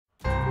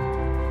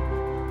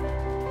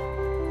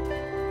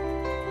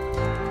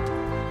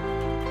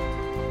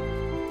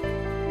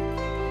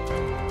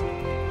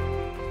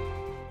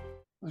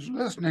was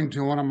listening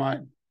to one of my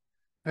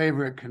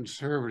favorite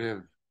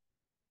conservative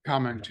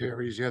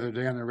commentaries the other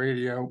day on the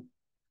radio.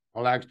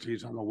 Well, actually,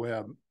 it's on the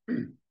web.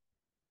 And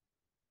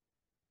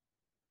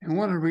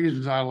one of the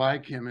reasons I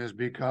like him is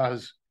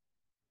because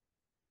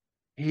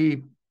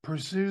he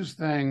pursues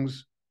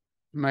things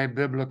from a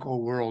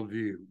biblical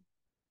worldview.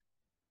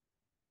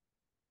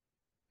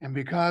 And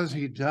because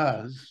he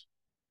does,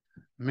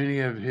 many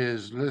of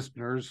his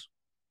listeners,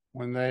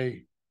 when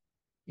they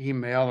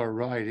email or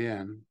write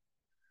in,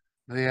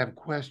 they have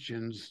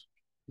questions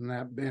from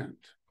that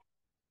bent.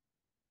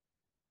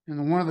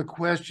 And one of the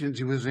questions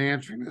he was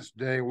answering this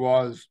day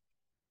was,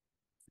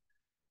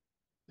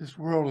 this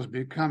world is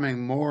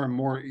becoming more and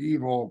more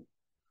evil.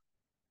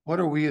 What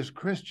are we as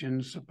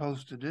Christians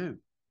supposed to do?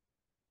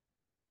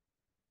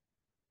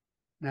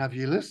 Now, if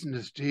you listen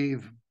to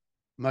Steve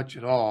much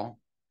at all,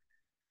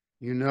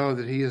 you know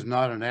that he is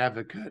not an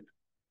advocate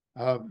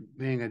of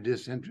being a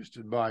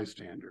disinterested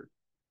bystander.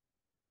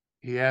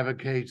 He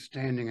advocates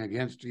standing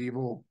against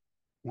evil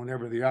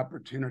whenever the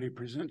opportunity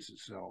presents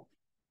itself.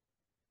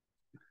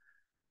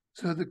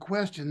 So the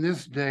question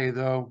this day,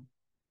 though,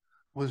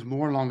 was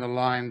more along the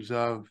lines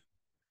of,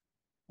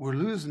 we're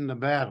losing the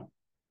battle.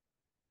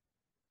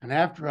 And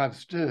after I've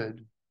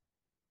stood,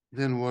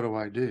 then what do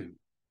I do?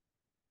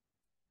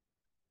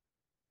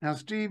 Now,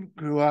 Steve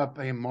grew up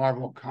a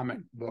Marvel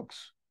comic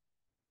books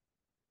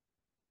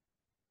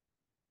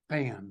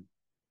fan.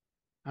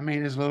 I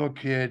mean, as a little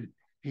kid,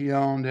 he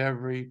owned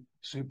every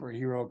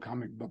superhero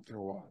comic book there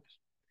was.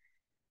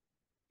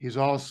 He's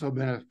also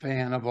been a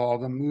fan of all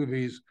the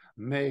movies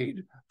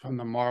made from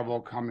the Marvel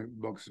comic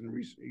books in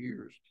recent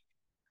years.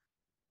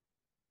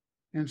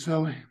 And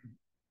so,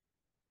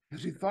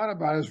 as he thought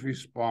about his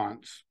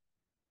response,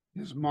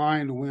 his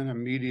mind went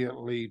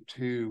immediately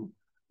to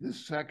the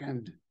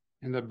second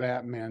in the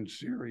Batman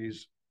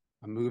series,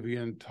 a movie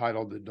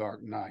entitled The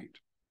Dark Knight.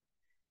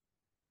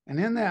 And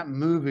in that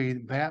movie,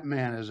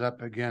 Batman is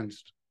up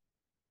against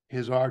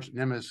his arch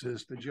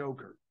nemesis, the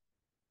Joker.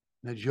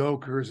 The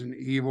Joker is an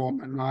evil,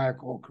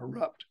 maniacal,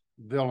 corrupt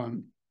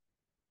villain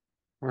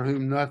for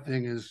whom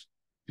nothing is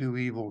too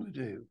evil to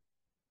do.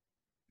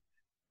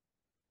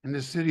 And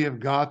the city of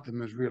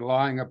Gotham is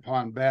relying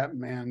upon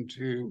Batman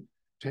to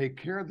take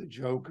care of the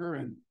Joker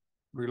and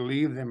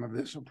relieve them of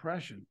this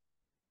oppression.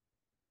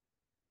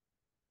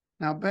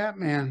 Now,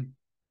 Batman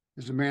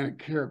is a man of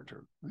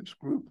character and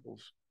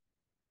scruples.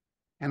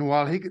 And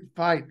while he could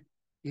fight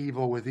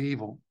evil with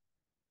evil,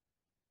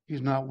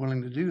 he's not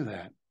willing to do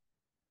that.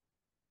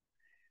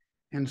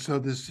 And so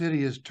the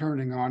city is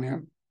turning on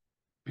him.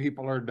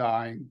 People are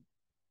dying.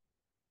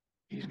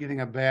 He's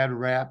getting a bad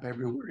rap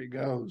everywhere he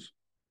goes.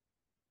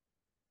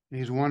 And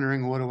he's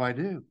wondering, what do I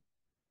do?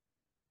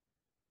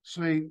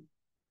 So he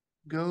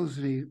goes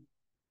and he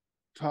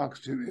talks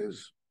to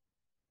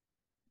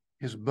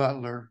his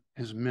butler,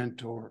 his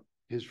mentor,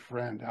 his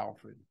friend,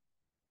 Alfred.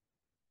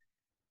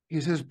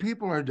 He says,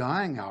 people are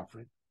dying,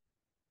 Alfred.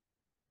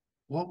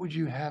 What would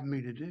you have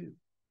me to do?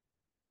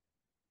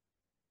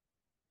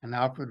 And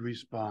Alfred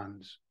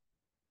responds,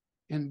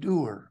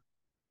 endure,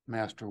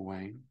 Master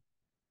Wayne.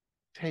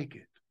 Take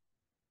it.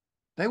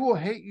 They will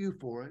hate you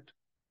for it.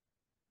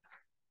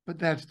 But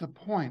that's the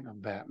point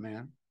of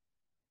Batman.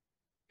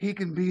 He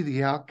can be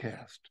the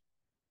outcast.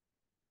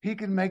 He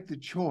can make the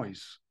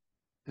choice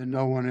that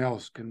no one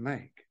else can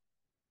make.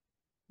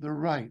 The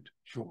right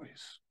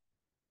choice.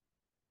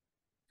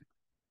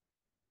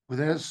 With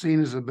that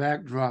scene as a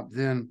backdrop,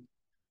 then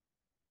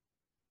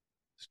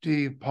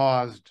Steve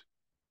paused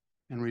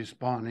in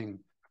responding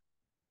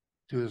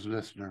to his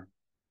listener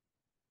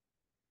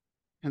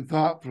and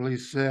thoughtfully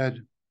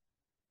said,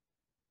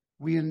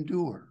 we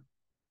endure.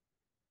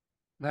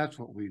 That's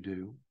what we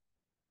do.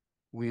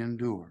 We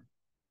endure.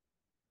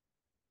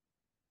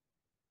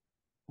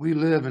 We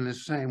live in the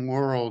same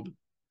world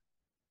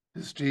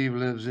that Steve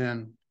lives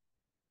in,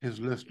 his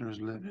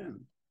listeners live in.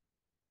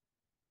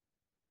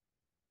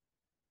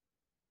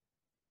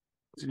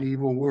 It's an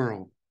evil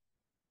world.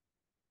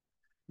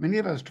 Many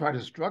of us try to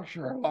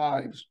structure our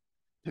lives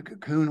to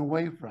cocoon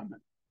away from it,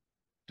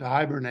 to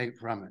hibernate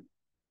from it,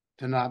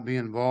 to not be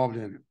involved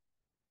in it.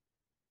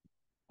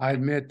 I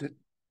admit that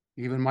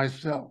even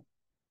myself,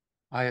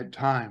 I at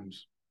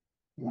times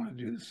want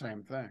to do the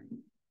same thing.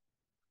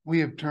 We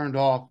have turned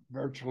off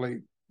virtually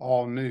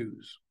all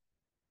news.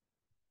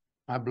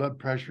 My blood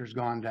pressure's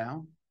gone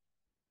down.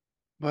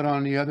 But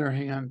on the other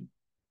hand,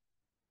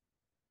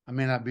 I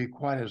may not be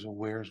quite as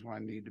aware as I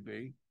need to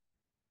be.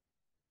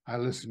 I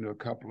listen to a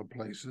couple of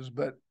places,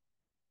 but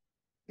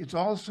it's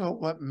also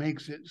what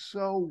makes it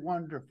so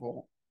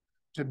wonderful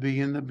to be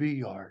in the bee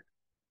yard.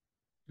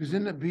 Because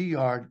in the bee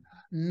yard,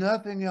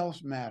 nothing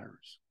else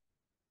matters.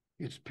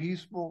 It's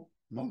peaceful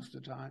most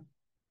of the time.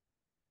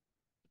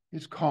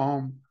 It's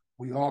calm.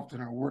 We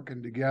often are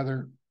working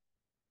together.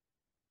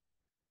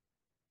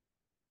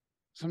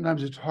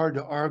 Sometimes it's hard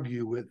to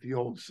argue with the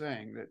old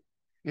saying that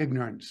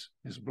ignorance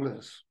is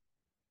bliss.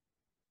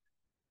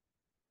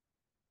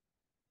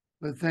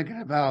 But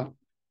thinking about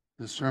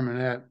the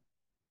sermonette,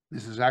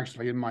 this is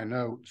actually in my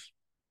notes.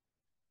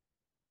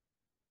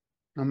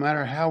 no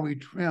matter how we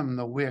trim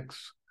the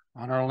wicks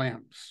on our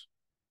lamps,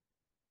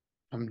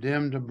 from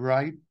dim to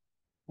bright,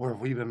 or if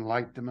we even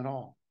light them at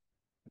all,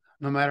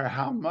 no matter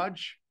how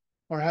much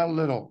or how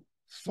little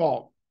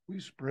salt we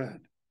spread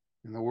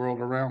in the world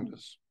around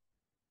us.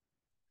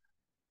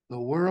 The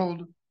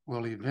world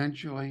will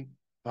eventually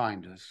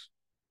find us,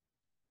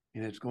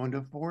 and it's going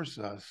to force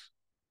us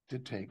to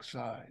take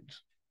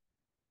sides.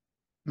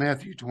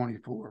 Matthew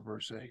 24,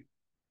 verse 8.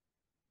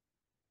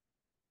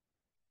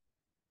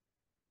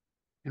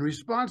 In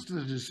response to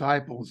the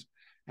disciples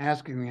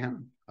asking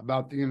him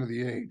about the end of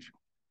the age,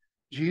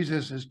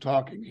 Jesus is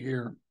talking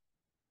here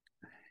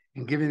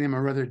and giving them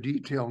a rather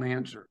detailed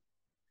answer.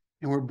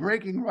 And we're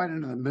breaking right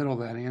into the middle of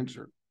that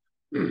answer.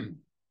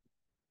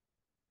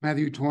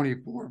 Matthew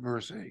 24,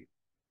 verse 8.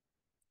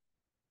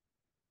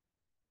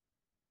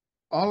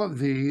 All of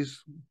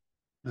these,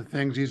 the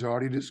things he's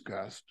already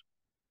discussed,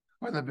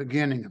 are the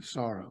beginning of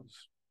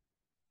sorrows.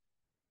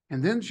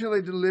 And then shall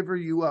they deliver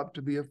you up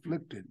to be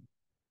afflicted.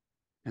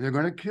 And they're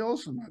going to kill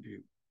some of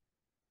you.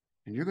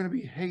 And you're going to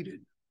be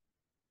hated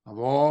of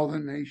all the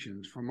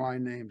nations for my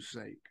name's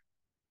sake.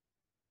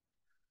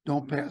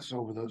 Don't pass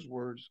over those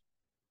words,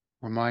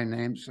 for my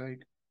name's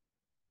sake.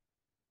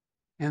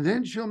 And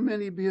then shall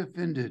many be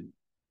offended.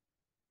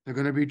 They're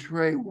going to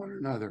betray one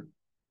another.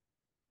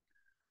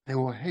 They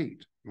will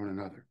hate one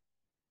another.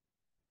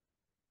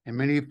 And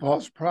many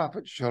false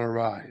prophets shall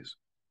arise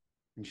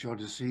and shall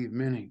deceive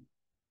many.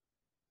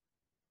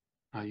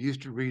 I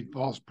used to read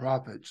false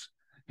prophets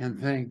and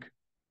think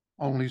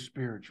only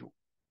spiritual.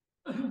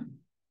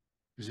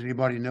 Does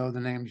anybody know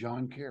the name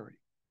John Kerry?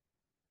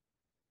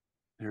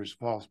 There's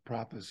false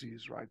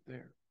prophecies right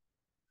there.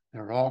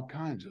 There are all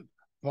kinds of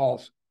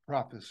false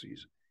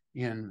prophecies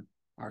in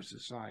our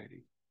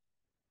society.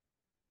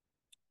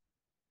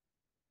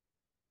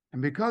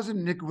 And because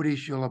iniquity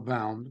shall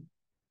abound,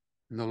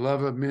 and the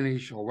love of many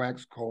shall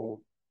wax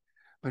cold,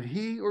 but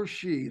he or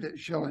she that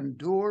shall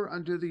endure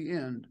unto the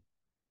end,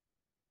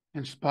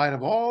 in spite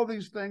of all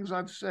these things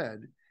I've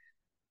said,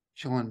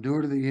 shall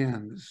endure to the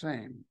end, the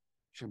same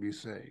shall be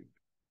saved.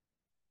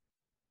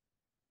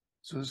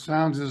 So it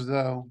sounds as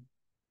though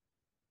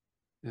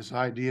this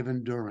idea of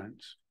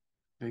endurance,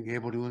 being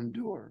able to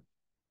endure,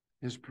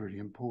 is pretty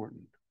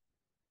important.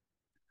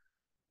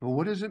 But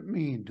what does it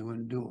mean to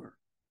endure?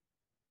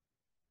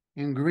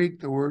 In Greek,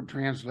 the word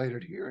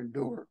translated here,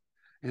 endure,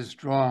 is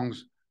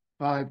Strong's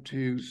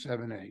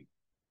 5278.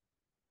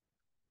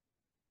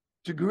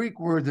 It's a Greek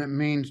word that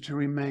means to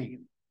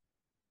remain.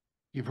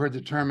 You've heard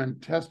the term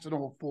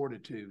intestinal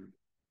fortitude,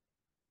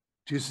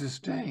 to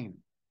sustain,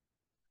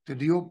 to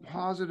deal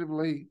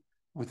positively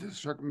with the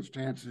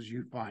circumstances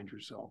you find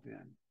yourself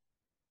in.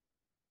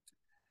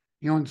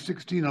 You know, in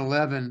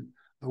 1611,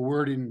 the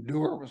word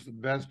endure was the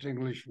best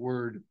English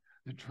word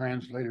the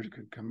translators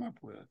could come up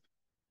with.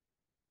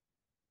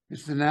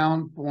 It's the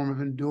noun form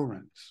of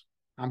endurance.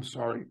 I'm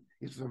sorry,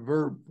 it's the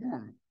verb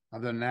form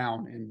of the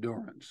noun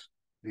endurance,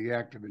 the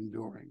act of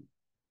enduring.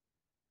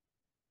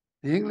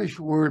 The English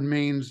word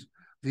means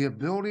the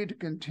ability to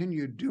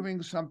continue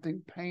doing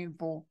something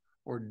painful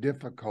or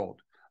difficult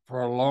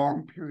for a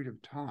long period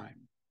of time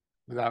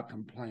without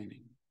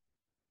complaining.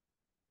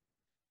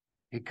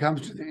 It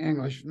comes to the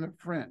English from the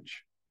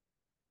French.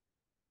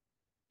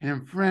 And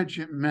in French,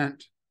 it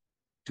meant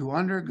to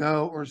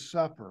undergo or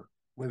suffer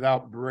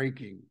without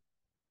breaking,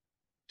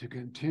 to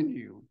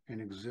continue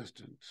in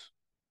existence.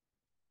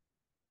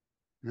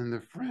 And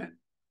then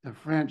the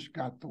French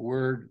got the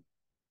word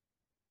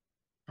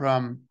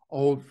from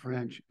Old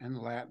French and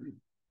Latin.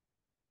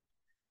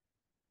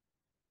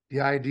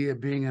 The idea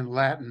being in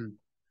Latin,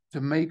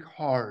 to make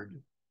hard,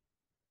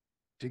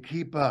 to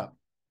keep up,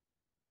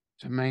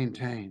 to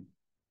maintain.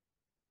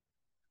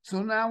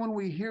 So now when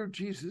we hear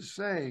Jesus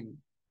saying,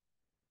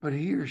 but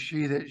he or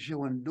she that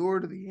shall endure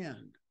to the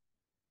end,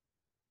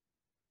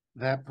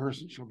 that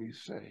person shall be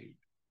saved.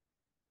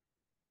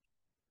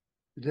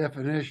 The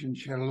definition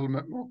shed a little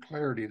bit more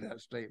clarity to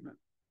that statement.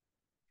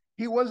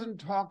 He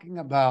wasn't talking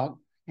about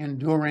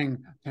enduring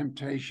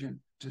temptation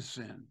to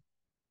sin.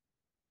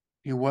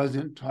 He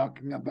wasn't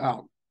talking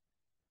about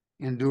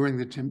enduring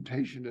the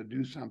temptation to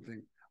do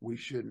something we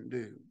shouldn't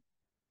do.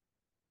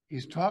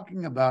 He's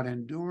talking about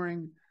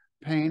enduring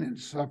pain and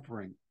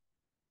suffering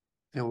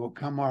that will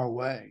come our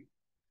way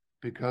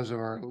because of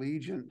our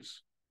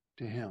allegiance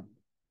to him,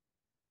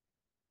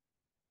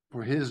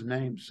 for his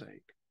name's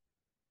sake.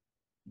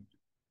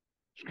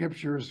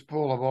 Scripture is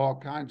full of all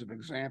kinds of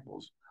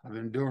examples of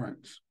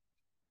endurance.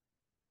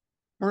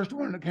 First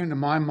one that came to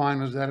my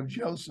mind was that of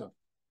Joseph.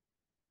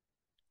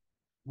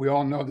 We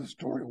all know the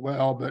story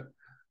well, but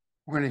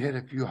we're going to hit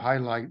a few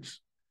highlights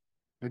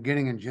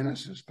beginning in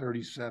Genesis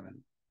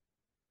 37.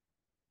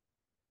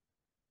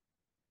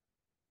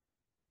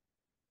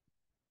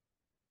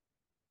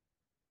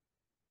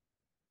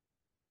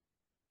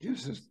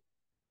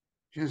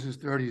 Genesis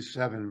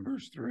 37,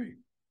 verse 3.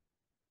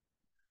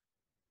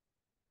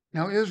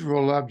 Now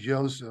Israel loved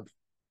Joseph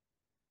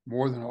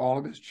more than all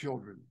of his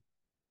children.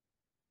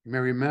 You may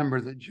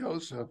remember that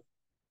Joseph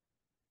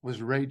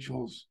was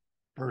Rachel's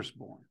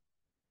firstborn,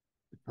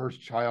 the first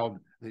child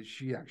that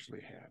she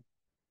actually had.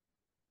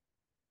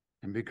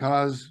 And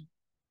because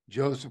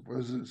Joseph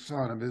was the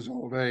son of his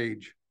old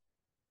age,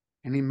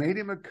 and he made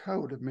him a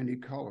coat of many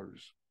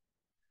colors.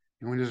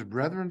 And when his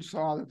brethren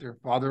saw that their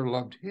father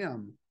loved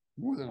him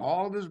more than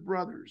all of his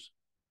brothers,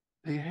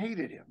 they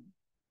hated him,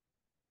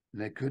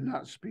 and they could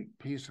not speak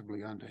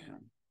peaceably unto him.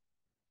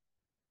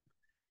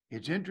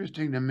 It's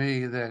interesting to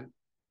me that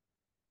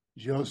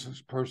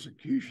Joseph's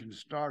persecution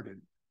started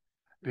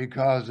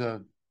because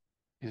of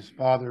his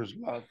father's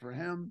love for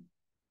him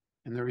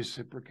and the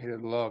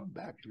reciprocated love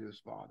back to his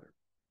father.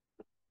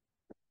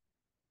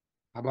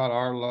 How about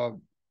our love,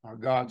 our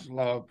God's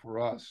love for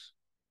us,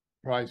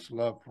 Christ's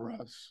love for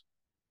us,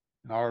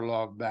 and our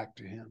love back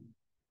to him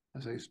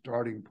as a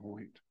starting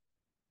point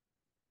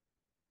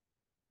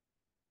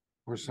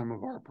for some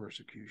of our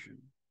persecution?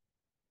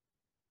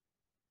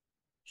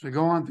 So we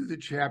go on through the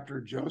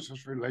chapter.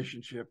 Joseph's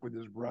relationship with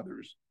his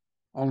brothers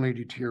only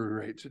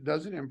deteriorates. It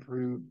doesn't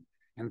improve.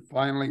 And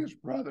finally, his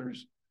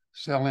brothers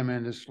sell him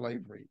into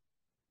slavery.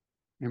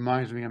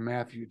 Reminds me of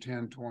Matthew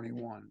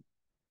 10:21.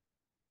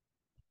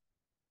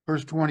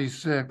 Verse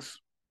 26.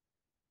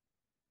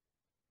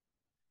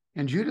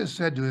 And Judah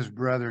said to his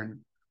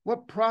brethren,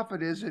 what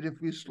profit is it if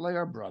we slay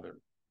our brother,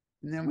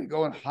 and then we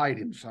go and hide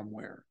him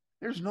somewhere?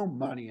 There's no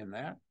money in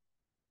that.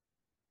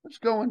 Let's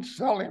go and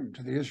sell him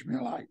to the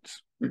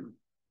Ishmaelites, and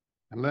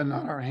let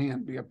not our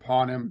hand be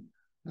upon him.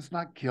 Let's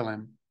not kill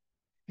him.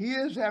 He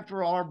is,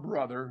 after all, our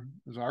brother,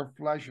 is our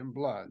flesh and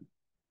blood.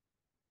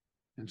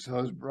 And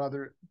so his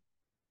brothers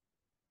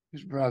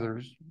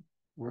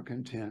were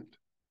content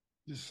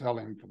to sell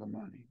him for the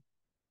money.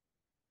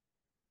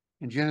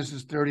 In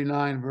Genesis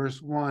 39,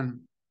 verse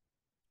 1,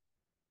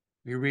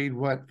 we read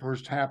what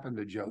first happened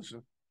to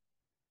Joseph.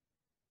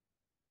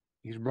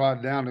 He's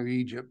brought down to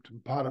Egypt,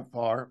 and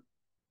Potiphar,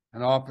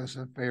 an office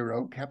of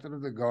Pharaoh, captain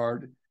of the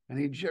guard, an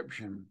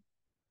Egyptian,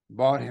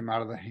 bought him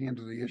out of the hands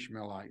of the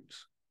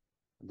Ishmaelites,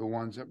 the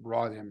ones that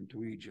brought him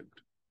to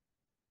Egypt.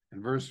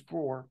 In verse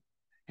 4,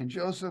 and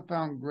Joseph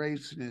found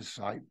grace in his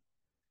sight,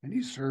 and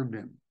he served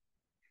him.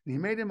 And he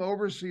made him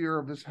overseer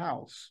of his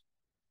house,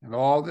 and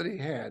all that he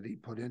had he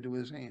put into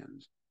his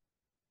hands.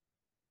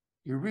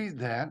 You read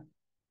that,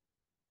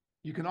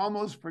 you can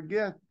almost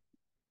forget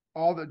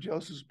all that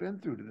Joseph's been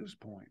through to this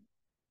point.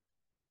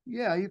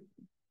 Yeah,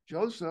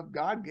 Joseph,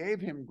 God gave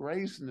him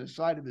grace in the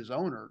sight of his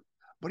owner,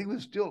 but he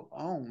was still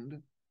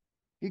owned.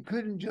 He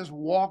couldn't just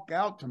walk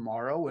out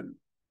tomorrow and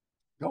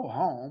go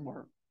home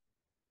or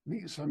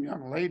meet some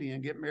young lady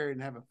and get married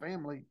and have a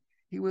family.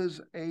 He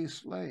was a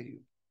slave.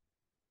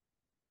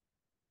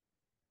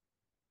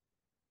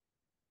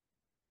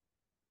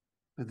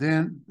 But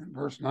then in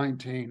verse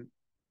 19,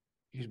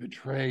 he's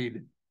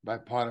betrayed by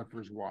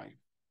Potiphar's wife.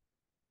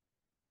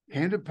 It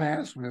came to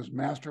pass when his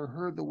master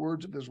heard the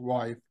words of his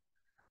wife,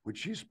 which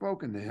she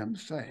spoken to him,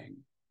 saying,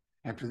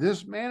 after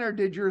this manner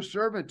did your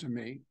servant to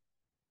me,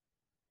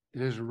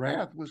 that his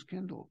wrath was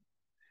kindled.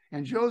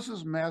 And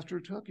Joseph's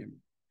master took him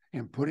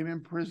and put him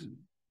in prison,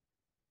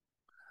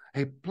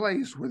 a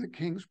place where the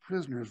king's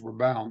prisoners were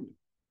bound.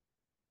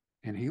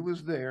 And he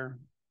was there.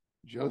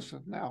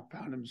 Joseph now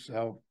found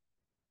himself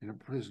in a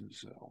prison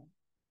cell.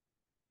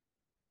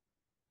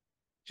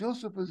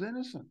 Joseph was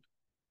innocent.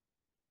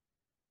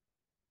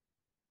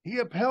 He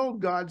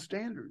upheld God's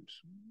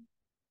standards.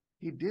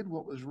 He did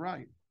what was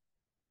right.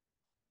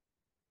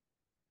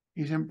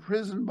 He's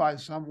imprisoned by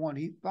someone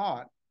he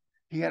thought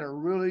he had a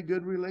really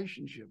good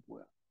relationship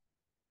with.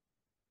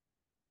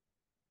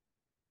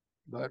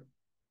 But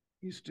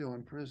he's still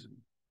in prison.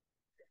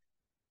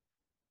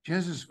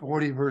 Genesis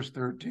 40, verse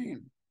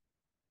 13.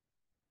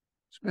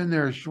 It's been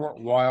there a short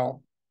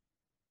while,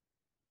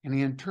 and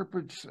he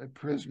interprets a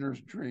prisoner's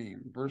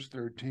dream. Verse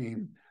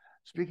 13,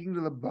 speaking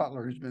to the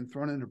butler who's been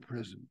thrown into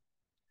prison.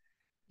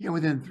 Yet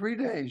within 3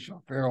 days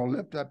shall Pharaoh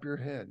lift up your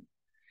head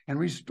and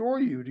restore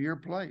you to your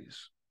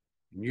place,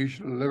 and you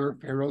shall deliver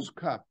Pharaoh's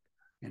cup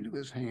into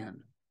his hand.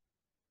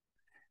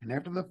 And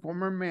after the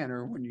former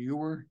manner when you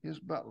were his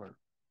butler.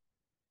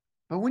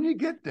 But when you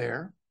get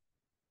there,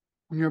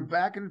 when you're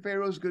back in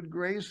Pharaoh's good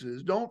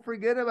graces, don't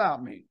forget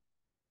about me.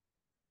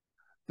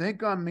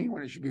 Think on me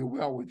when it should be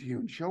well with you,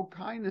 and show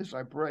kindness,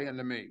 I pray,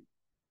 unto me.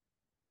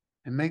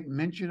 And make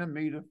mention of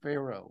me to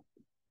Pharaoh,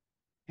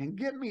 and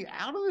get me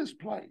out of this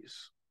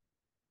place.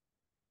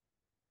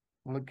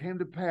 Well, it came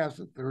to pass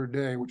the 3rd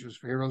day, which was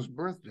Pharaoh's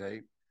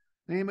birthday,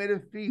 that he made a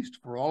feast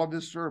for all of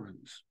his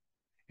servants.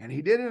 And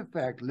he did, in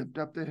fact, lift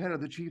up the head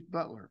of the chief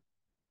butler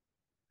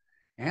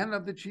and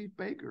of the chief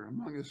baker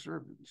among his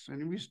servants. And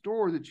he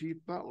restored the chief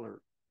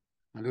butler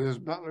unto his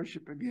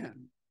butlership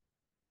again.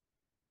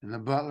 And the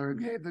butler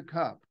gave the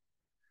cup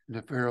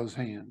into Pharaoh's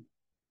hand.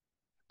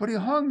 But he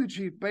hung the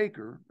chief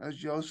baker, as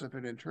Joseph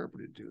had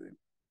interpreted to him.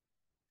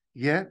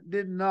 Yet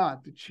did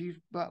not the chief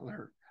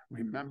butler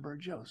remember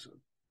Joseph,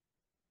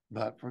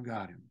 but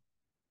forgot him.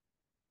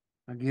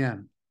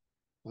 Again,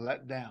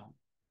 let down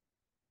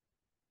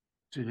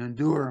to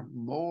endure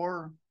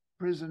more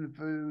prison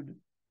food,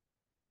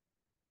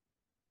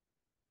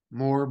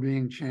 more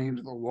being chained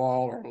to the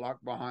wall or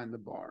locked behind the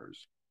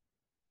bars,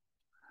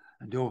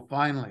 until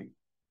finally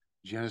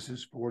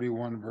Genesis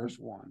 41, verse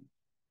 1.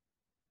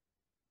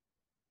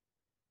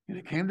 And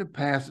it came to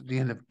pass at the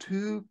end of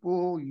 2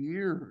 full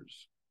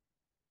years.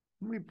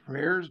 How many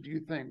prayers do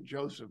you think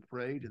Joseph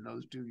prayed in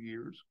those 2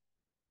 years?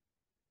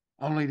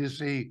 Only to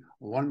see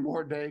one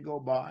more day go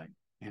by,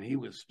 and he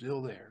was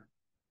still there.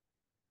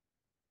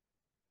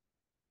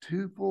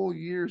 2 full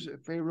years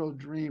that Pharaoh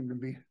dreamed,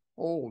 and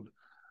behold,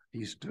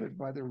 he stood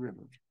by the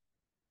river.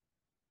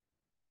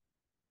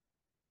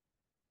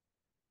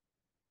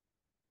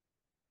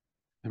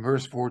 In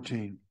verse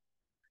 14,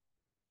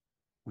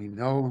 we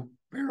know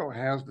Pharaoh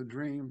has the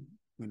dream.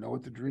 We know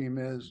what the dream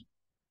is.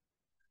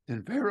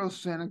 Then Pharaoh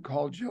sent and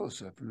called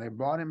Joseph, and they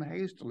brought him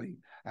hastily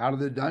out of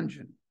the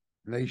dungeon.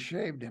 And they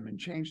shaved him and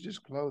changed his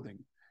clothing.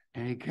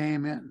 And he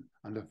came in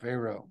unto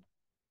Pharaoh.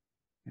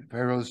 And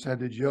Pharaoh said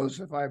to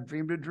Joseph, I have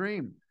dreamed a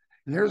dream,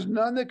 and there is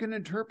none that can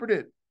interpret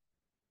it.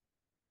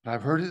 But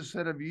I've heard it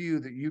said of you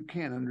that you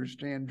can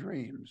understand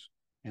dreams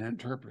and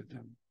interpret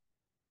them.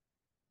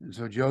 And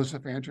so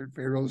Joseph answered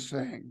Pharaoh,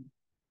 saying,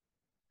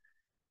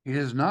 it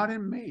is not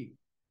in me.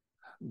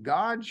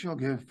 God shall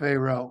give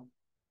Pharaoh,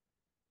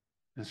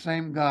 the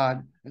same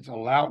God that's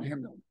allowed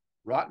him to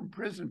rot in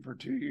prison for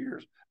 2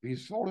 years, be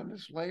sold into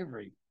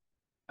slavery.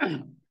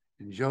 And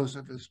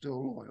Joseph is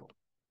still loyal.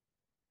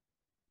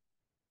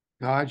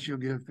 God shall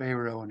give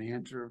Pharaoh an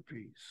answer of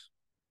peace.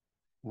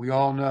 We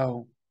all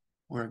know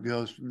where it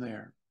goes from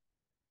there.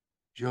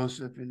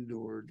 Joseph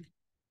endured,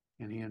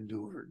 and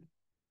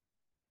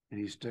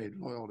he stayed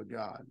loyal to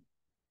God.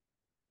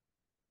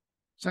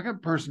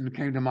 Second person that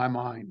came to my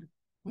mind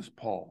was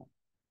Paul.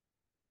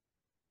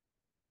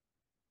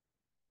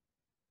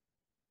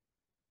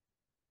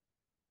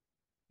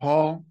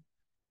 Paul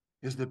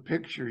is the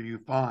picture you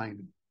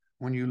find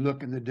when you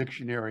look in the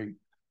dictionary,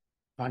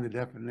 find the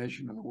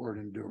definition of the word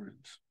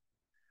endurance.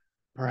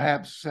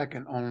 Perhaps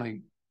second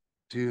only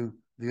to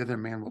the other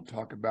man we'll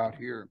talk about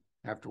here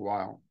after a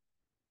while.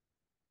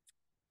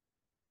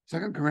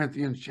 2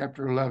 Corinthians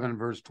chapter 11,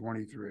 verse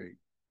 23.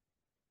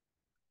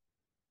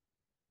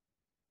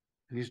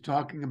 And he's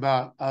talking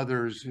about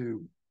others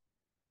who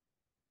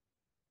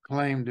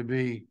claim to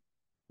be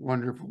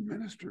wonderful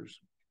ministers.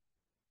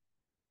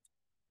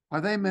 Are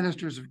they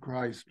ministers of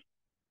Christ?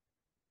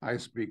 I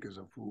speak as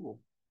a fool.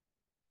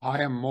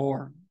 I am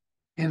more,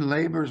 in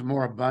labors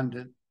more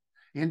abundant,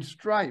 in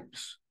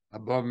stripes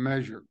above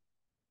measure,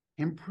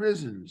 in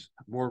prisons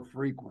more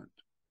frequent,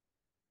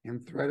 in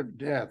threat of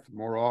death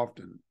more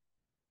often.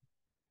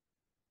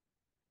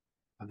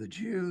 Of the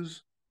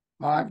Jews,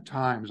 5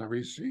 times I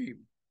received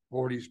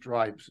 40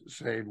 stripes,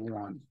 save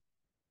 1.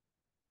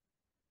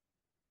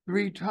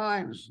 3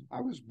 times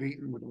I was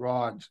beaten with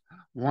rods.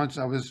 Once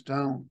I was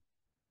stoned.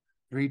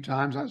 3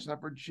 times I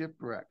suffered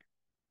shipwreck.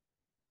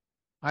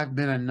 I've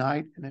been a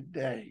night and a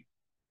day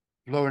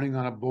floating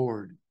on a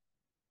board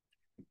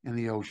in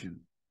the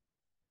ocean,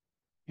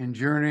 in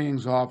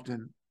journeyings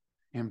often,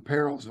 in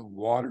perils of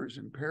waters,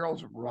 in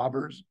perils of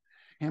robbers,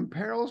 in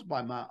perils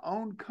by my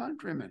own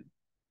countrymen,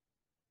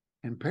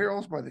 in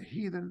perils by the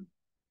heathen,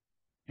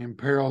 in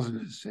perils in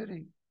the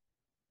city,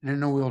 and in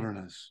the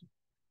wilderness,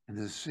 in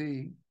the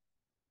sea,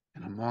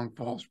 and among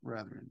false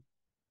brethren.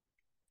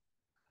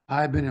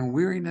 I have been in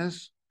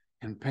weariness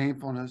and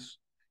painfulness,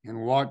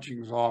 in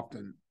watchings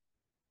often,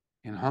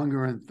 in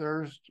hunger and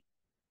thirst,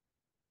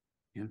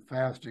 in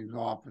fastings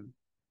often.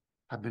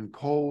 I've been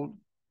cold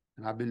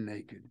and I've been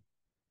naked.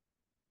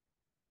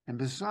 And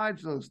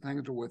besides those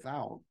things are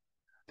without,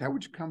 that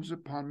which comes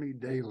upon me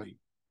daily,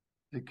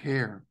 the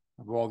care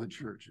of all the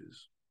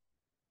churches.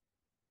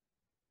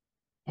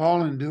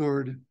 Paul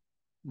endured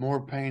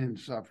more pain and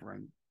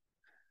suffering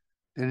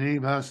than any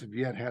of us have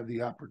yet had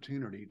the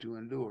opportunity to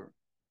endure.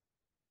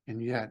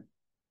 And yet,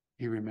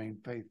 he remained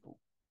faithful.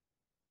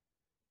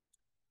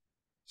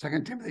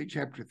 2 Timothy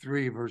chapter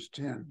 3, verse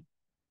 10.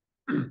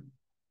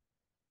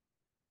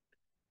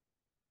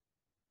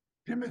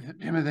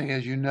 Timothy,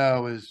 as you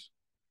know, is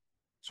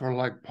sort of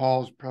like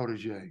Paul's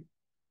protege,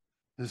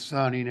 the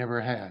son he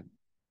never had.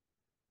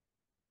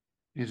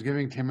 He's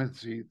giving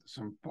Timothy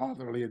some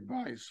fatherly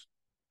advice,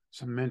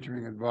 some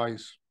mentoring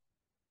advice,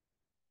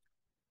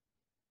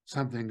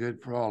 something good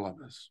for all of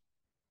us.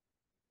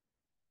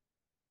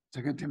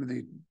 2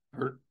 Timothy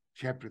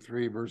chapter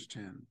 3, verse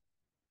 10.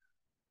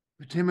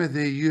 But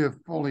Timothy, you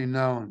have fully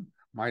known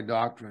my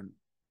doctrine,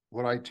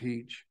 what I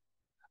teach,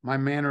 my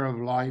manner of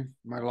life,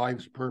 my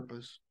life's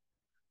purpose,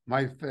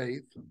 my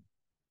faith,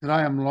 that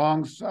I am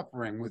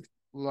long-suffering with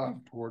love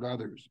toward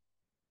others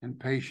and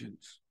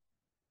patience.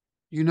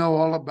 You know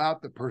all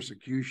about the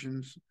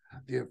persecutions,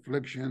 the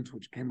afflictions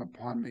which came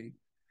upon me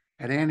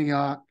at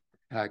Antioch,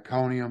 at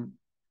Iconium,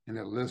 and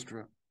at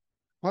Lystra,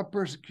 what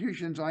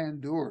persecutions I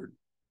endured.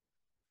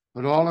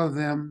 But all of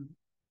them,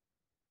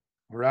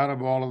 or out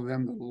of all of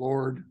them, the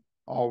Lord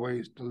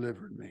always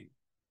delivered me.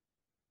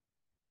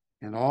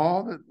 And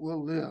all that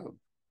will live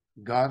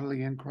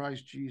godly in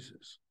Christ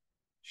Jesus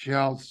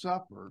shall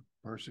suffer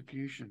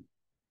persecution.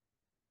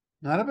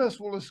 None of us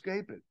will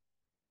escape it.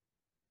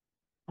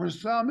 For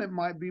some, it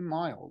might be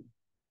mild.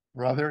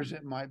 For others,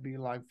 it might be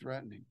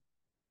life-threatening.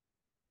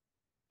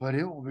 but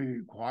it will be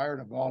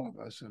required of all of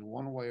us in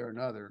one way or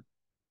another,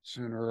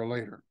 sooner or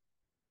later.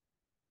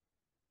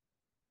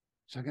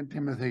 2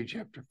 Timothy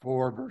chapter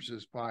 4,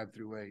 verses 5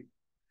 through 8.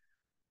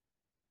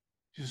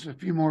 Just a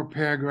few more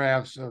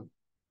paragraphs of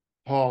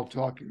Paul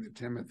talking to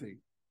Timothy.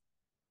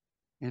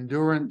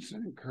 Endurance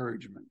and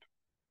encouragement.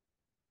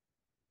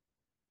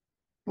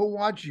 But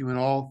watch you in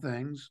all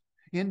things,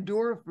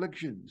 endure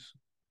afflictions,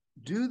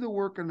 do the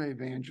work of an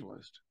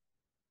evangelist,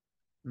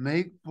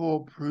 make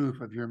full proof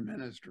of your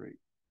ministry,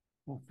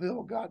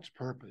 fulfill God's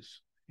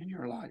purpose in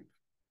your life.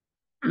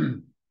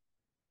 For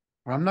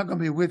I'm not going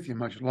to be with you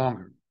much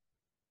longer.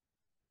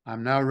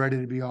 I'm now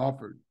ready to be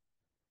offered.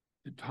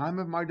 The time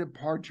of my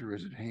departure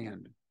is at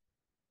hand.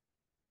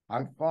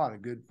 I've fought a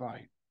good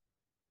fight.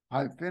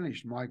 I've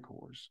finished my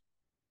course.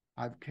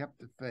 I've kept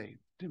the faith.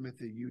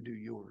 Timothy, you do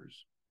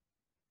yours.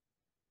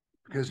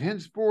 Because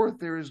henceforth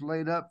there is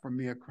laid up for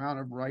me a crown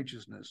of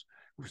righteousness,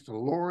 which the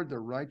Lord, the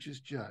righteous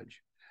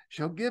judge,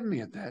 shall give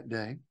me at that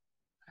day,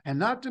 and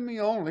not to me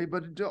only,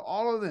 but to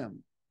all of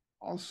them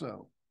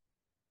also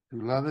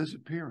who love his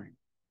appearing.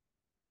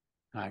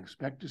 And I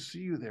expect to see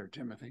you there,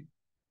 Timothy.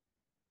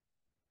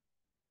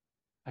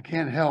 I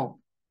can't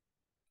help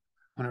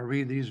when I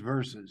read these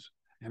verses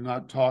and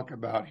not talk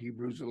about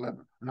Hebrews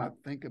 11, not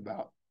think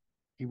about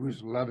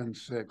Hebrews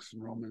 11:6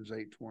 and Romans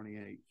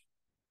 8:28.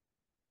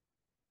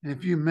 In a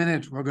few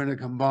minutes, we're going to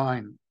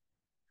combine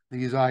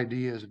these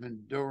ideas of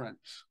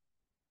endurance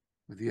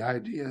with the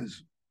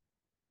ideas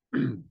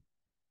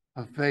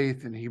of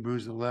faith in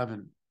Hebrews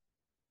 11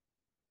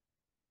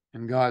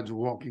 and God's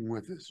walking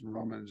with us in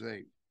Romans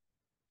 8.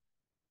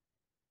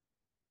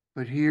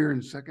 But here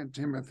in 2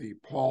 Timothy,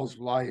 Paul's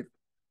life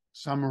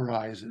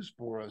summarizes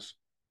for us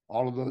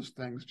all of those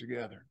things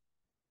together.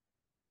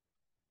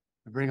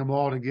 To bring them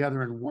all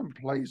together in one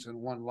place in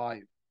one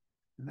life,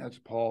 and that's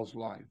Paul's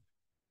life.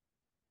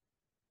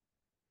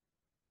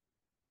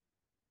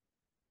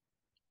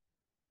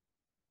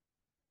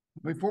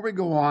 Before we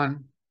go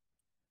on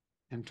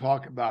and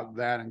talk about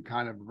that and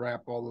kind of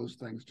wrap all those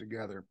things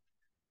together,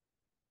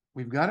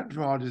 we've got to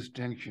draw a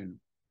distinction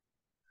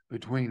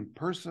between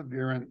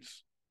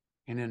perseverance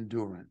and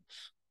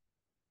endurance,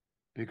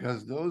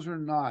 because those are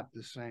not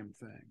the same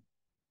thing.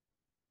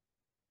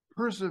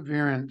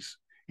 Perseverance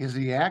is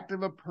the act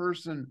of a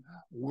person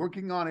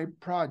working on a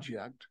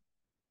project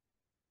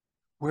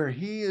where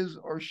he is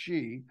or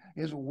she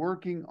is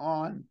working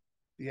on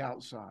the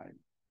outside.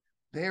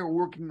 They are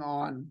working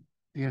on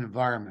the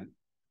environment.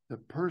 The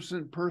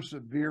person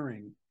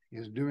persevering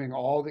is doing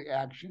all the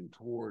action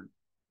toward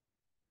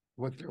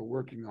what they're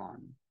working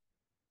on.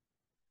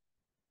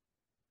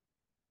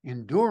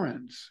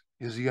 Endurance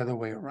is the other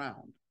way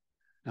around.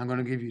 I'm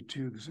going to give you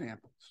two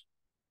examples.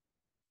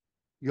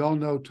 You all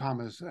know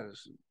Thomas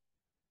Edison.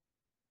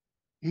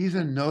 He's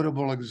a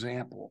notable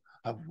example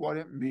of what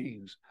it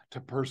means to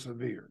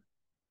persevere.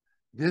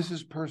 This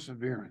is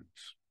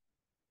perseverance.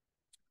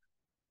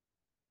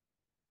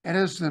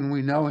 Edison,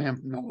 we know him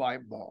from the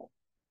light bulb.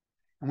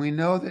 And we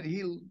know that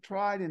he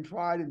tried and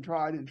tried and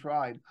tried and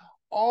tried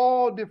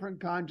all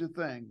different kinds of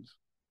things,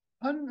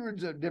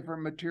 hundreds of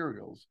different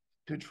materials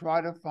to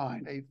try to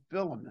find a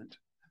filament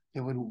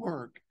that would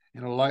work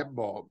in a light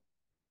bulb.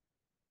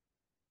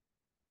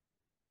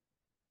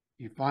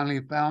 He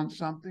finally found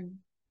something.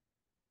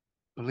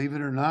 Believe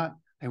it or not,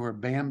 they were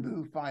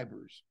bamboo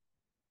fibers.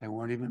 They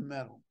weren't even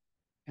metal.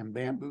 And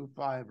bamboo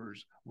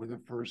fibers were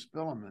the first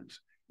filaments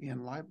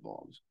in light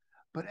bulbs.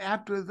 But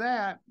after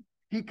that,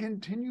 he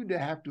continued to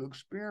have to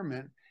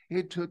experiment.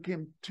 It took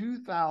him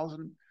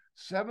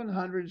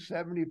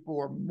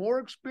 2,774 more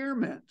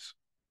experiments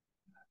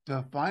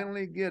to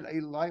finally get a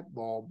light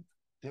bulb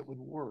that would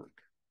work.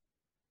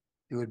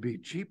 It would be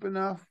cheap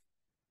enough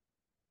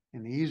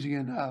and easy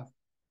enough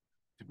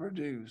to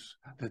produce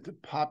that the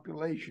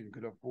population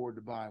could afford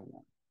to buy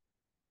one.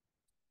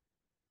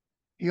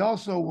 He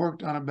also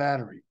worked on a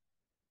battery.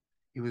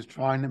 He was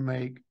trying to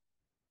make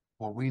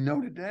what we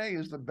know today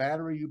is the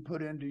battery you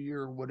put into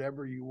your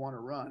whatever you want to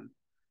run,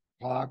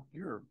 clock,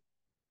 your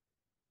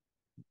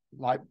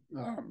light,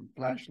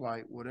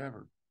 flashlight,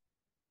 whatever.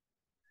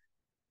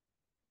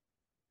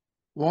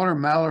 Walter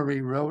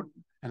Mallory wrote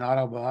an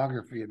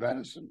autobiography of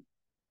Edison.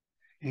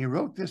 And he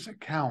wrote this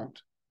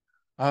account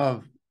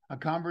of a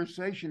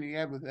conversation he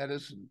had with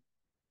Edison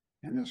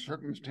and the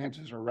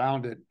circumstances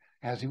around it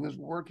as he was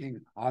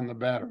working on the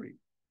battery.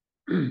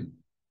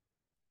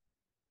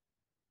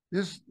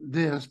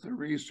 The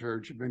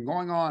research had been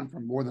going on for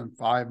more than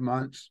 5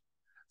 months,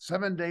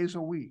 7 days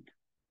a week.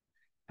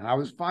 And I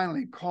was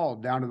finally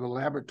called down to the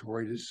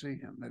laboratory to see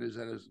him, that is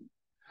Edison.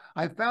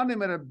 I found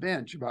him at a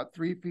bench about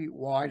 3 feet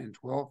wide and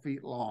 12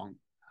 feet long,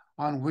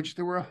 on which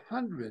there were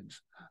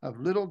hundreds of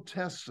little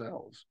test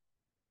cells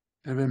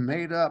that had been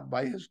made up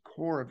by his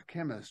corps of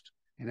chemists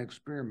and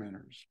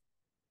experimenters.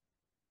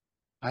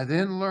 I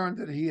then learned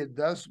that he had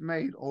thus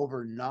made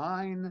over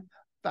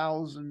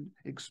 9,000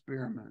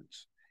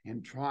 experiments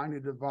in trying to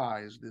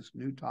devise this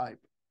new type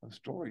of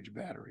storage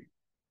battery,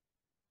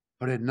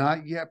 but had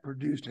not yet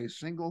produced a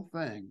single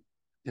thing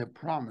that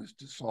promised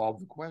to solve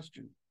the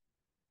question.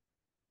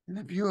 In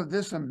the view of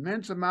this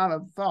immense amount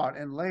of thought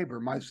and labor,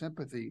 my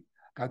sympathy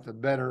got the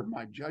better of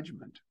my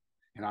judgment.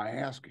 And I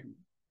asked him,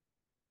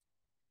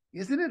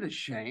 isn't it a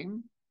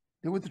shame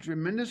that with the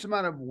tremendous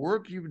amount of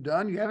work you've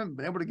done, you haven't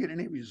been able to get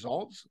any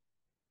results?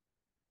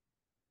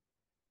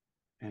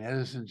 And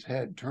Edison's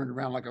head turned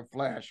around like a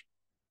flash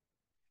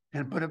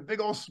and put a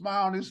big old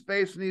smile on his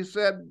face, and he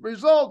said,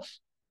 results?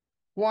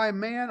 Why,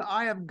 man,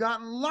 I have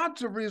gotten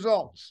lots of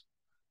results.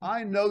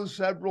 I know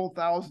several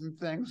thousand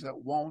things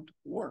that won't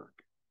work.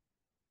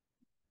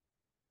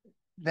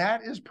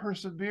 That is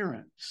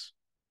perseverance.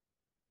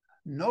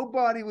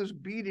 Nobody was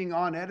beating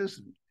on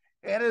Edison.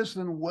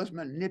 Edison was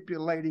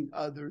manipulating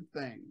other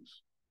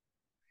things.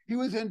 He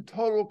was in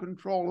total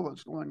control of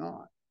what's going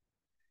on.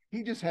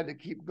 He just had to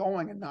keep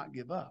going and not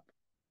give up.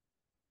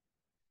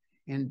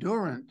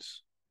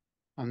 Endurance,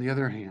 on the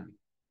other hand,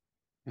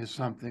 is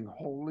something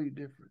wholly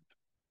different.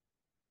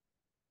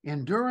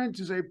 Endurance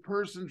is a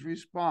person's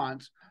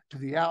response to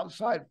the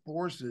outside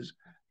forces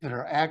that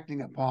are acting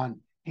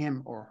upon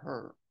him or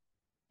her,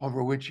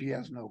 over which he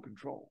has no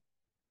control.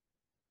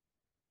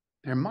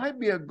 There might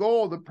be a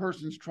goal the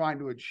person's trying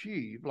to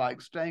achieve,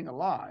 like staying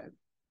alive,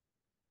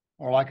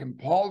 or like in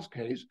Paul's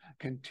case,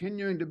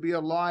 continuing to be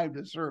alive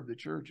to serve the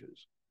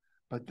churches.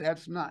 But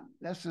that's not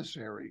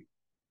necessary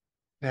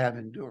to have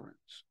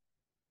endurance.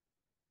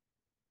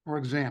 For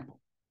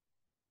example,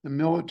 the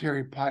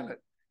military pilot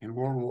in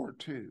World War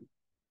II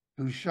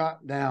who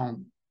shot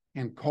down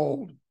in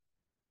cold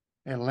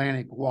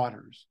Atlantic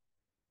waters,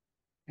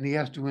 and he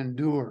has to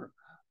endure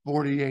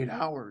 48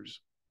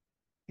 hours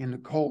in the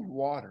cold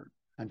water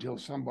until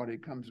somebody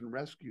comes and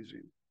rescues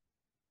him.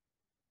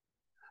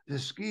 The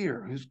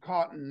skier who's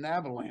caught in an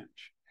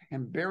avalanche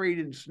and buried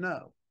in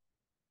snow,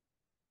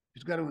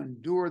 he's got to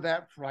endure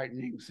that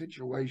frightening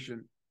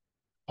situation,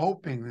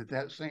 hoping that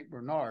that St.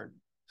 Bernard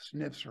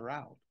sniffs her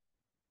out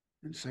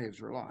and saves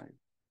her life.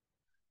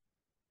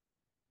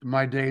 In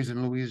my days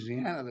in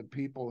Louisiana, the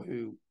people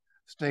who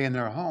stay in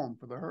their home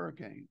for the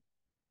hurricane,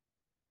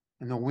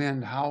 and the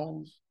wind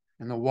howls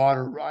and the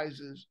water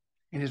rises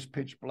and it's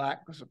pitch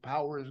black because the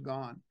power is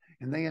gone,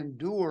 and they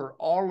endure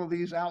all of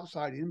these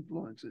outside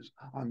influences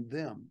on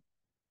them,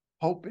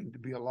 hoping to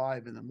be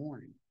alive in the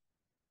morning.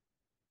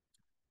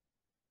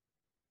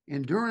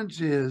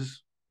 Endurance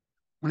is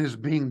when it's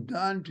being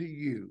done to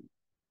you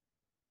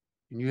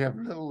and you have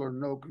little or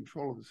no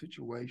control of the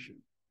situation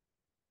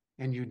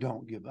and you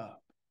don't give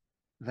up.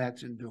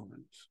 That's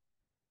endurance.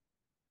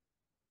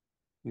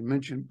 We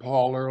mentioned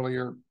Paul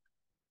earlier.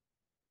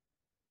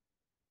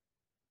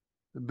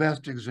 The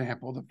best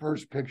example, the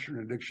first picture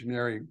in a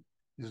dictionary,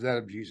 is that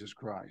of Jesus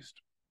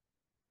Christ.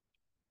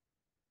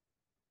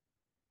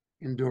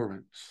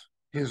 Endurance.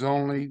 His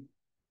only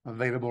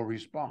available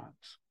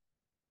response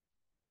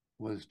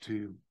was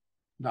to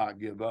not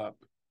give up,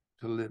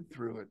 to live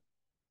through it,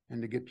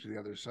 and to get to the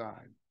other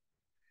side.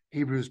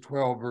 Hebrews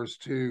 12, verse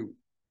 2,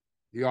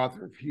 the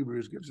author of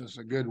Hebrews gives us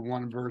a good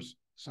one-verse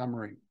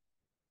summary.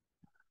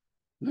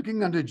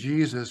 Looking unto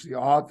Jesus, the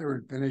author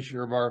and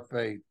finisher of our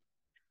faith,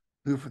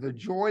 who for the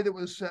joy that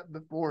was set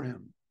before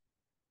him,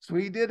 so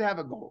he did have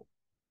a goal.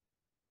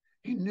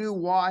 He knew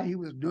why he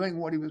was doing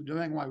what he was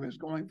doing, why he was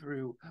going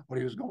through what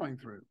he was going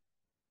through.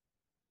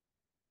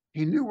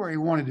 He knew where he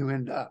wanted to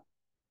end up,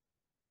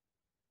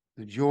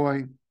 the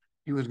joy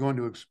he was going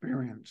to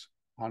experience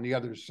on the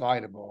other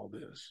side of all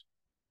this.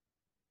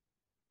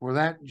 For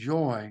that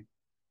joy,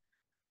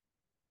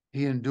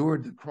 he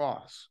endured the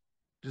cross,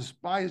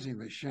 despising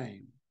the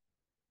shame,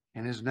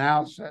 and is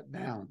now set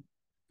down at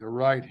the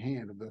right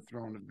hand of the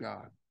throne of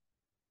God.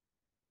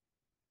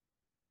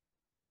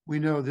 We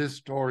know this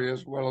story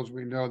as well as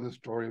we know the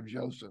story of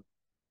Joseph.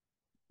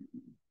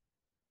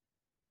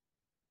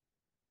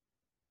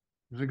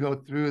 As we go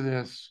through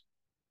this,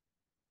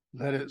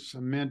 let it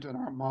cement in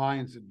our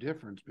minds the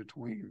difference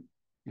between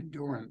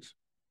endurance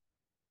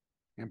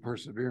and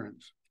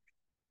perseverance.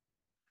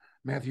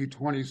 Matthew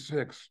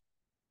 26,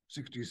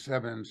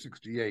 67 and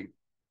 68.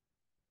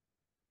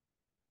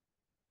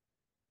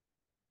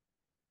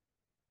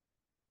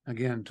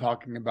 Again,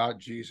 talking about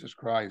Jesus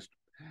Christ.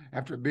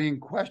 After being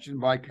questioned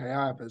by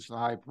Caiaphas, the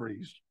high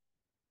priest,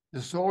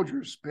 the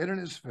soldiers spit in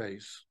his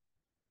face.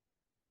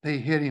 They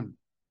hit him.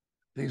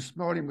 They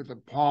smote him with the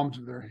palms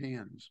of their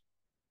hands.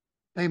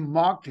 They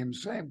mocked him,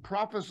 saying,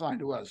 prophesy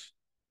to us,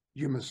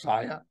 you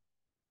Messiah.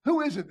 Who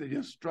is it that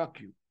just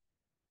struck you?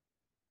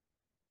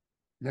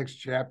 Next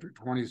chapter,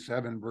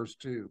 27, verse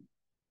 2.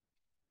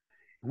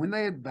 When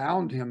they had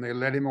bound him, they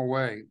led him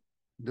away,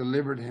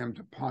 delivered him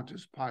to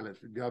Pontius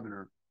Pilate, the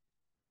governor.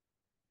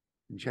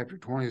 In chapter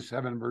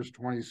 27, verse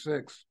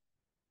 26,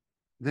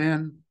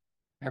 then,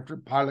 after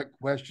Pilate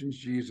questions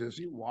Jesus,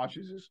 he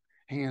washes his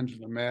hands of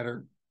the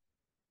matter.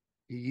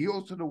 He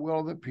yields to the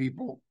will of the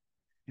people,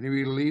 and he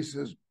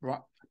releases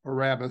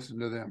Barabbas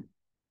into them.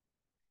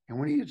 And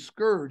when he had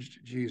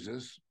scourged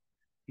Jesus,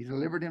 he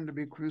delivered him to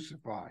be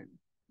crucified.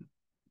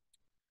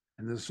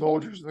 And the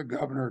soldiers of the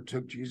governor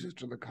took Jesus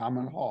to the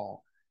common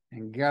hall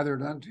and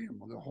gathered unto him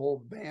with a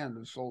whole band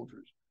of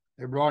soldiers.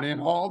 They brought in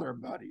all their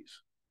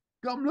buddies.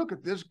 Come look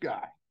at this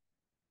guy.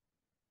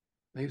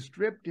 They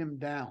stripped him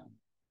down.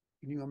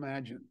 Can you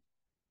imagine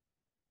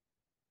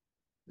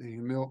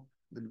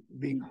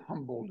being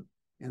humbled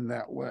in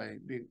that way?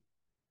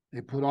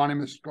 They put on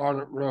him a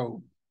scarlet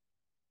robe.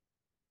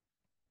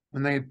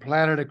 When they had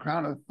planted a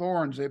crown of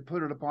thorns, they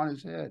put it upon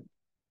his head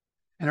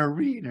and a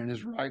reed in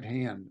his right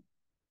hand.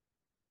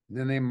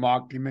 Then they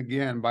mocked him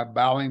again by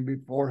bowing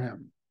before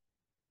him,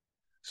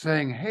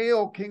 saying,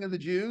 "Hail, King of the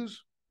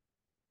Jews!"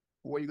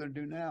 What are you going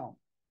to do now?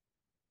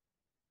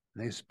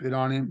 And they spit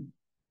on him.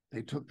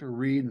 They took the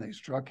reed and they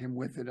struck him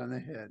with it on the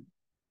head.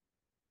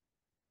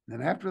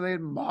 Then after they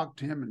had mocked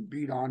him and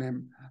beat on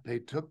him, they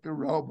took the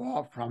robe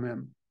off from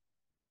him,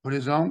 put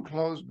his own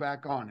clothes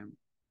back on him,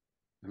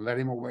 and led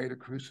him away to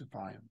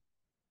crucify him.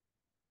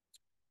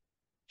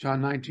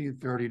 John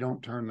 19:30,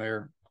 don't turn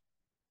there.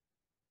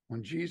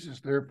 When Jesus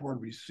therefore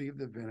received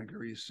the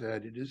vinegar, he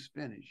said, "It is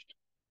finished."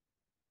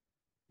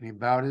 And he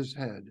bowed his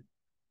head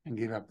and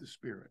gave up the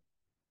spirit.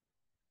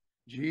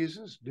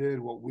 Jesus did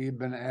what we've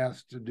been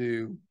asked to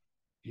do.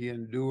 He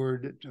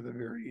endured to the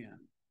very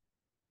end.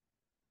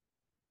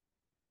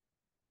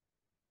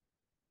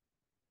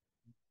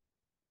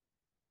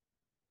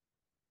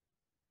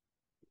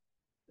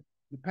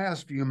 The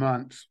past few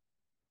months,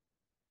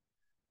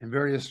 in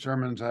various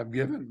sermons I've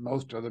given,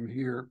 most of them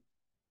here,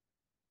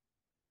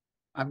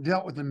 I've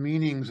dealt with the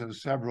meanings of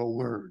several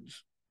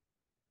words.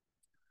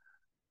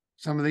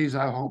 Some of these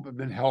I hope have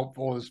been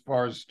helpful as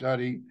far as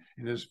study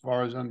and as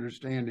far as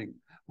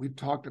understanding. We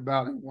talked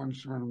about in one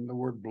sermon the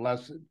word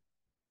blessed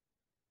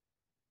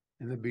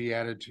in the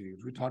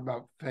Beatitudes. We talked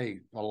about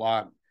faith a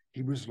lot,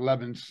 Hebrews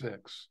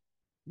 11:6.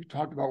 We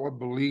talked about what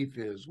belief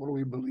is. What do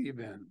we believe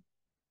in?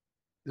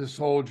 The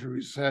soldier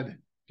who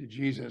said to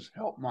Jesus,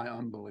 "Help my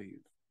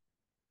unbelief."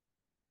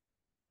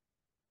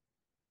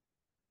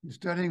 In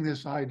studying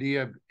this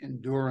idea of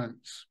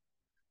endurance,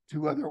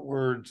 two other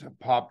words have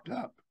popped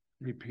up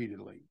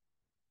repeatedly.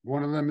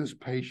 One of them is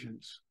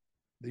patience.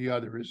 The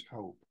other is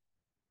hope.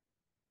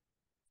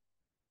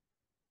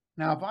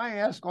 Now, if I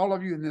ask all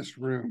of you in this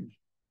room,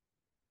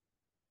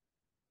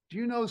 do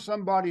you know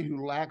somebody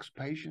who lacks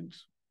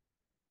patience?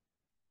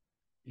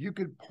 You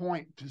could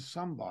point to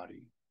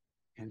somebody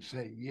and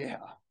say,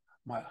 "Yeah,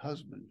 my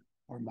husband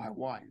or my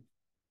wife."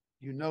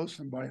 You know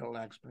somebody who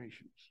lacks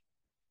patience.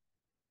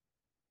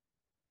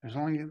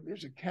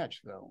 There's a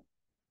catch, though.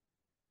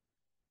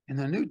 In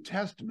the New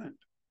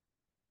Testament,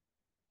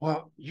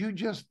 what you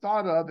just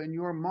thought of in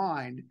your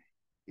mind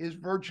is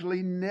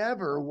virtually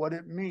never what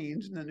it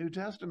means in the New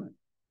Testament.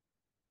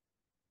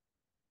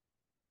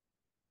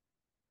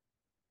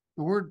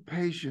 The word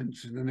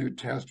patience in the New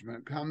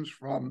Testament comes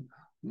from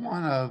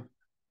one of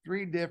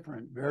three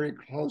different, very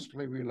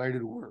closely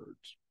related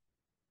words.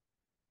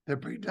 The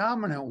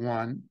predominant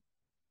one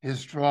is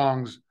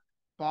Strong's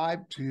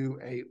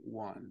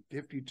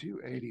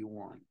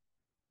 5281.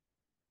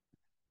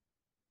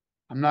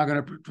 I'm not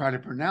going to try to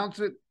pronounce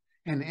it.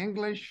 In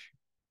English,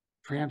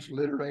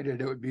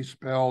 transliterated, it would be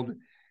spelled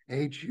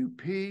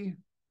Hupomone.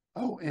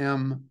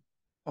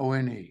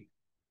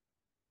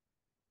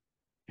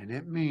 And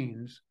it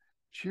means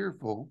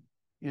cheerful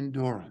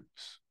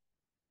endurance.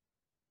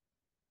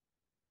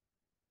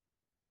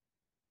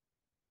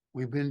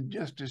 We've been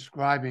just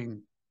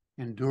describing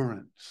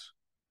endurance.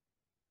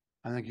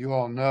 I think you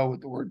all know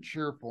what the word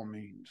cheerful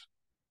means.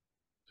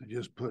 So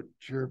just put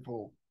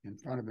cheerful in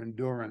front of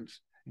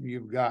endurance, and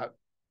you've got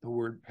the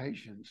word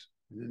patience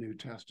in the New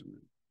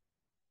Testament.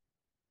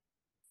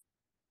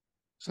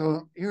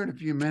 So here in a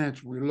few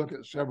minutes, we look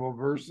at several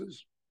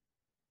verses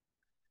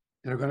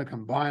that are going to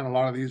combine a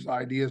lot of these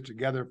ideas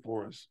together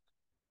for us.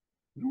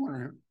 We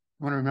want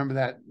to remember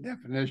that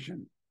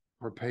definition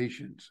for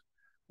patience.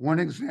 One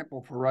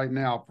example for right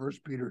now,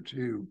 1 Peter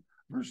 2,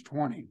 verse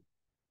 20.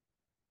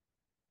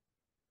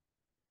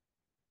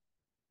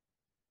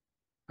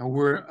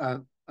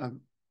 The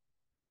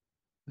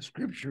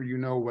scripture you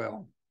know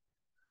well.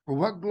 For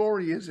what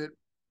glory is it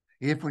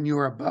if when you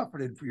are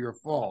buffeted for your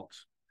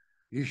faults,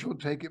 you shall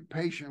take it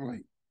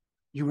patiently,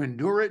 you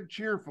endure it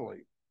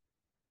cheerfully.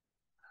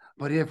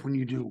 But if when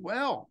you do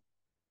well,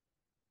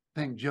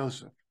 think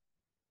Joseph,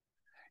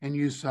 and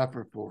you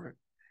suffer for it,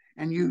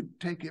 and you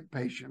take it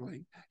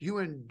patiently, you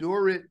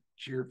endure it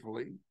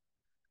cheerfully,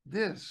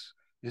 this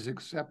is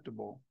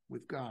acceptable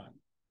with God.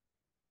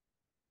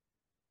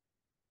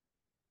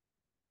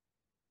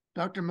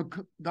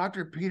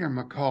 Dr. Peter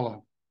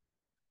McCullough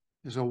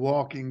is a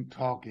walking,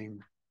 talking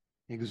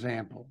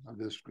example of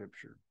this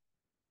scripture.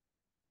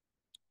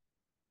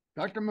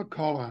 Dr.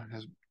 McCullough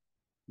has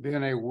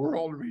been a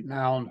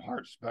world-renowned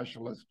heart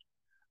specialist,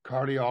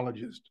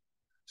 cardiologist,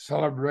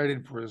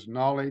 celebrated for his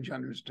knowledge,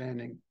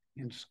 understanding,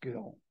 and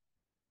skill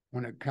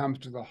when it comes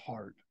to the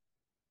heart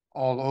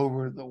all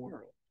over the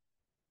world.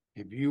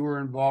 If you were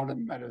involved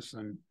in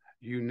medicine,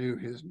 you knew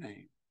his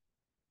name.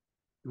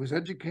 He was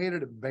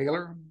educated at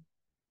Baylor,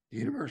 the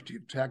University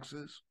of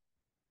Texas,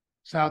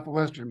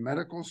 Southwestern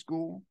Medical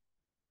School,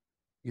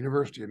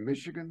 University of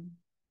Michigan,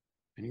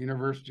 and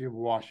University of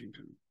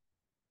Washington.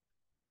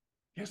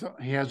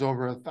 He has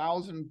over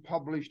 1,000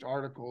 published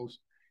articles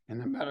in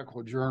the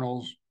medical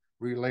journals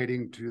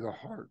relating to the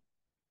heart.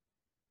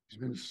 He's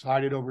been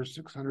cited over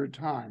 600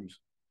 times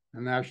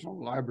in the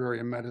National Library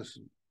of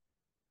Medicine.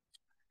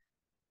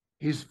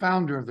 He's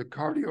founder of the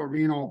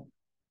Cardiorenal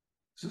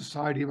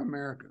Society of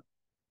America.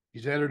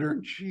 He's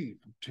editor-in-chief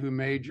of 2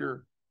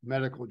 major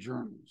medical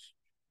journals.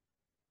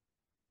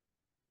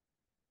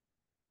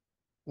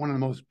 One of the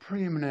most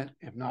preeminent,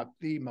 if not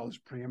the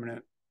most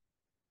preeminent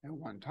at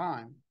one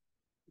time,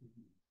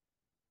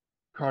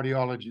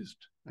 cardiologist,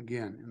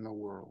 again, in the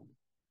world.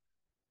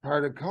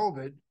 Prior to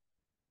COVID,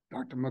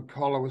 Dr.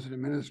 McCullough was an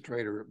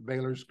administrator at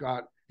Baylor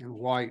Scott and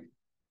White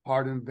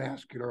Heart and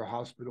Vascular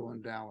Hospital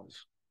in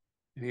Dallas.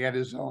 And he had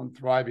his own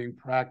thriving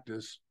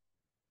practice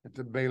at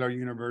the Baylor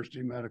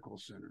University Medical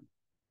Center.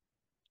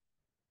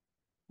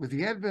 With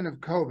the advent of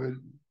COVID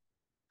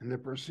and the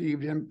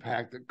perceived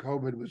impact that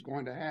COVID was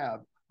going to have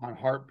on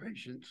heart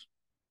patients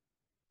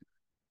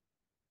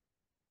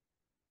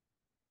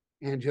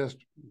and just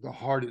the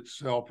heart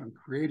itself and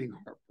creating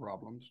heart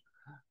problems,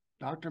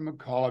 Dr.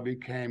 McCullough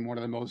became one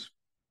of the most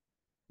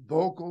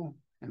vocal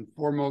and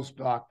foremost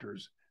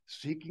doctors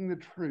seeking the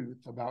truth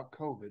about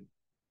COVID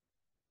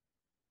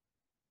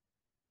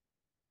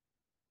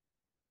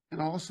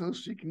and also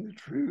seeking the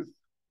truth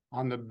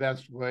on the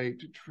best way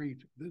to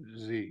treat the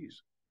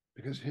disease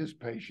because his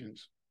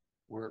patients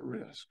were at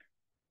risk.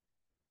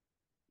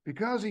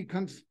 Because he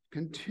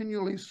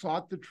continually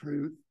sought the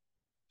truth,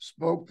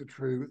 spoke the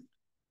truth,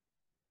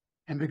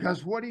 and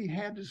because what he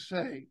had to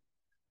say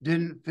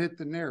didn't fit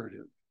the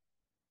narrative,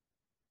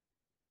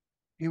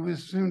 he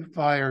was soon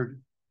fired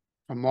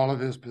from all of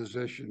his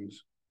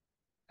positions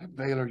at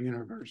Baylor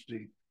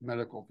University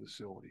medical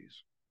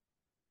facilities.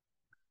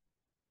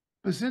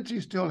 But since he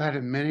still had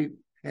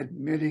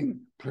admitting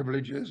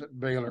privileges at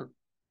Baylor,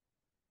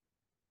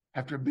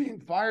 after being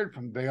fired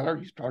from Baylor,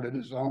 he started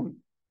his own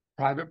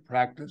private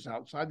practice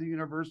outside the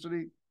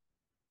university,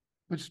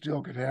 but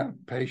still could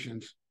have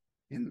patients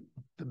in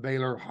the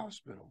Baylor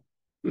hospital.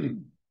 He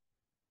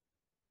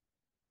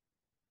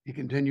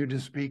continued to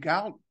speak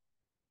out,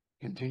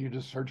 continued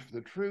to search for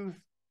the truth,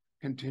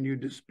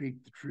 continued to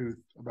speak the truth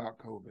about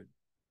COVID.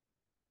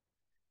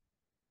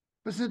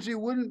 But since he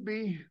wouldn't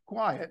be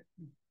quiet,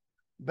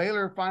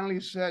 Baylor finally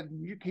said,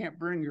 you can't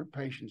bring your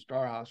patients to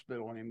our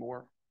hospital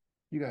anymore.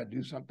 You got to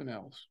do something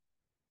else.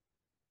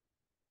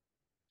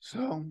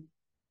 So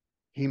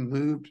he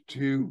moved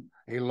to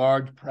a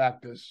large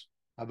practice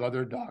of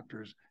other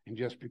doctors and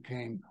just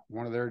became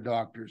one of their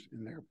doctors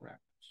in their practice.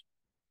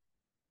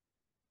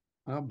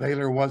 Well,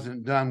 Baylor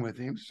wasn't done with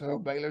him, so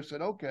Baylor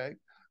said, okay,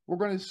 we're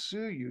going to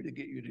sue you to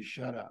get you to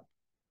shut up.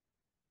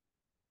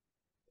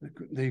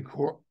 The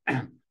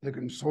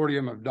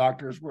consortium of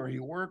doctors where he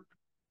worked,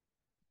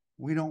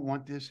 we don't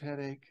want this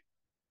headache.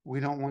 We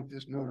don't want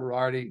this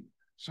notoriety.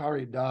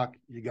 Sorry, doc,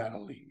 you got to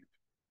leave.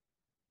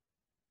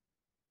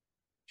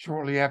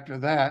 Shortly after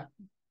that,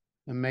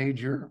 the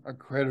major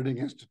accrediting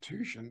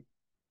institution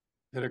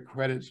that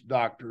accredits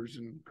doctors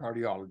and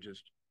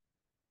cardiologists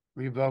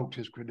revoked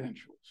his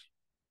credentials.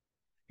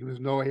 He was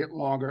no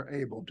longer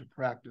able to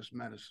practice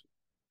medicine.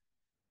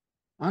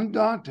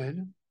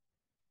 Undaunted,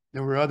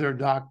 there were other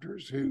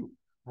doctors who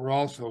were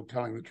also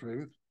telling the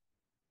truth.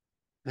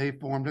 They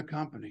formed a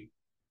company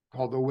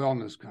called the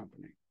Wellness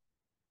Company.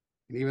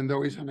 And even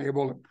though he's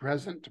unable at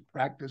present to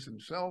practice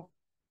himself,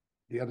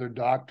 the other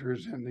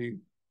doctors in the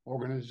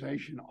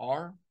organization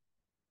are,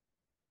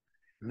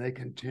 and they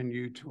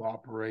continue to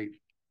operate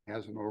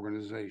as an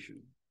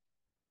organization.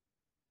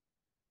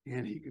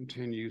 And he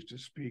continues to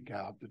speak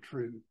out the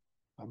truth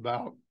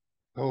about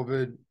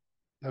COVID,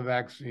 the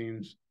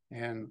vaccines,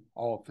 and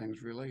all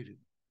things related.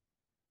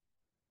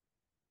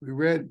 We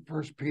read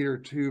 1 Peter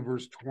 2,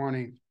 verse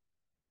 20,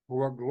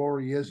 for what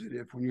glory is it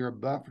if when you're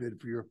buffeted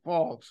for your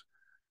faults,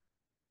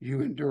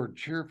 you endure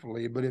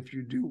cheerfully, but if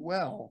you do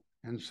well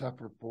and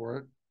suffer for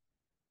it,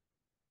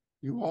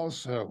 you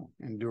also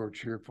endure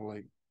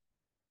cheerfully.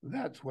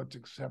 That's what's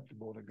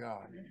acceptable to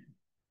God.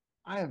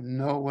 I have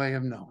no way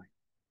of knowing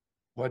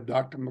what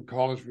Dr.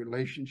 McCullough's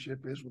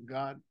relationship is with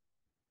God,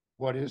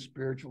 what his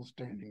spiritual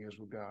standing is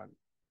with God.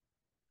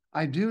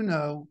 I do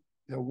know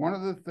that one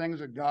of the things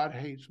that God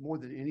hates more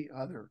than any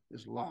other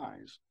is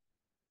lies.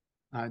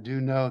 I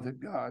do know that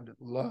God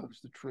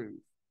loves the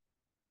truth.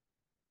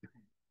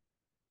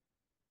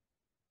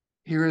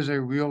 Here is a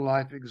real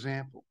life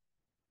example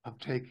of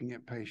taking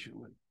it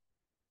patiently.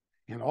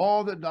 And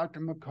all that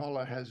Dr.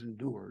 McCullough has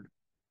endured,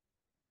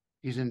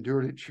 he's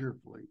endured it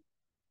cheerfully.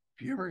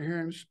 If you ever hear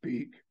him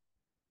speak,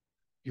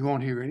 you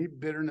won't hear any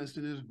bitterness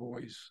in his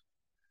voice.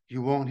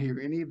 You won't hear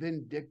any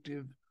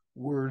vindictive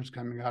words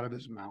coming out of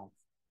his mouth.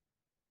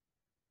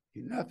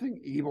 Nothing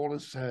evil to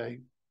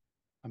say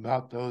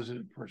about those that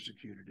have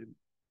persecuted him.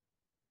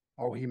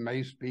 Oh, he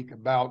may speak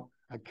about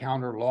a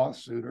counter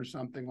lawsuit or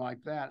something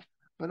like that,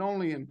 but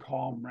only in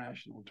calm,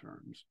 rational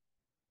terms.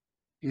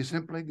 He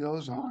simply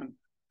goes on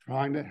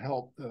trying to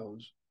help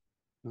those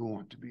who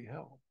want to be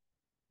helped.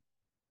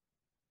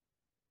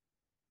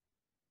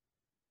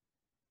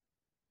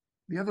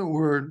 The other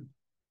word,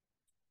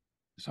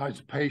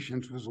 besides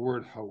patience, was the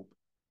word hope.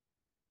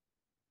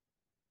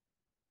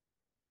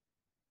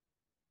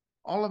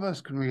 All of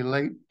us can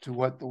relate to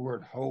what the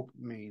word hope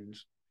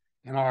means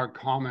in our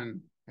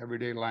common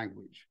everyday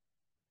language.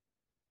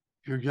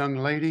 If you're a young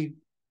lady,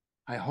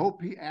 I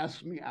hope he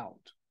asks me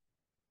out.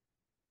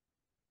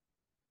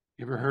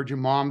 You ever heard your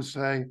mom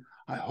say,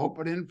 I hope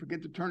I didn't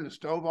forget to turn the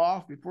stove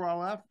off before I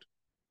left?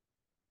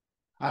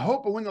 I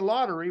hope I win the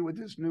lottery with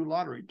this new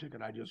lottery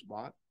ticket I just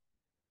bought.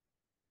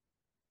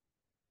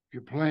 If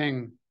you're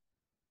playing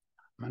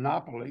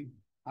Monopoly,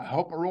 I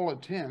hope I roll a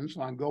 10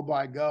 so I can go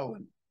by go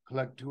and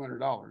collect $200.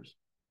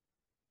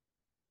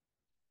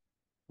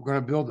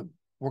 We're going to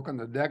work on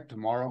the deck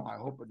tomorrow. I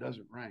hope it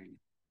doesn't rain.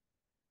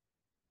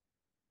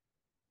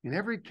 In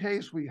every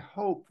case, we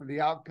hope for the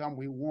outcome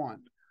we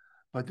want,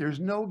 but there's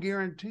no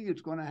guarantee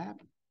it's going to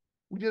happen.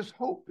 We just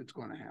hope it's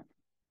going to happen.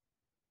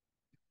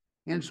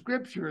 In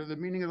Scripture, the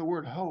meaning of the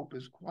word hope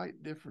is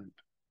quite different.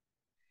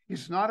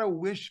 It's not a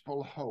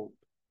wishful hope,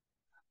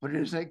 but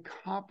it is a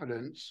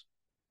confidence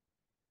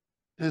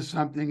that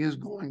something is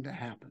going to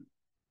happen.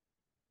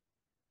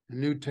 In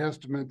the New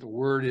Testament, the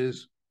word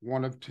is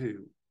one of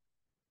two.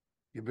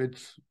 If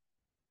it's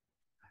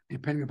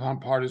depending upon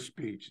part of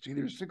speech, it's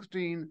either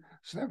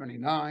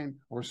 1679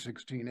 or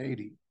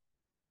 1680.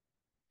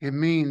 It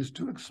means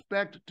to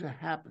expect to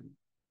happen,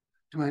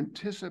 to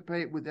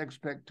anticipate with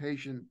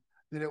expectation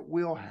that it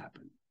will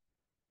happen.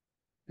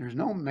 There's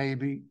no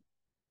maybe,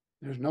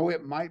 there's no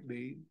it might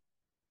be,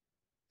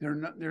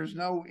 there's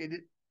no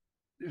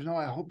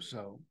I hope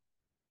so.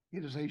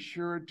 It is a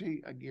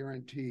surety, a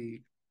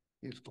guarantee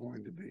it's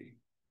going to be.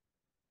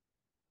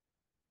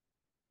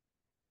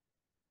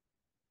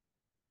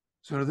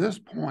 So to this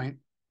point,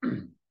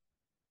 we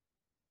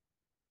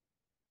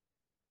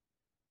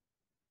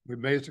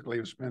basically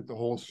have spent the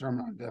whole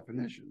sermon on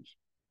definitions.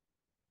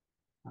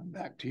 I'm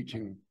back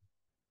teaching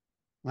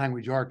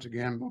language arts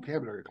again,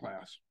 vocabulary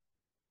class.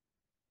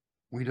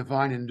 We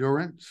define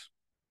endurance,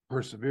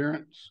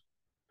 perseverance,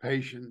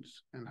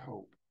 patience, and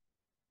hope.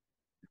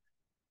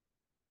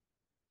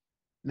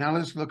 Now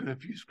let's look at a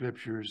few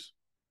scriptures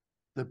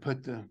that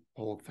put the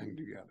whole thing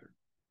together.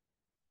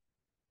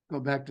 Go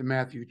back to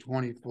Matthew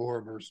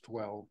 24, verse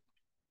 12.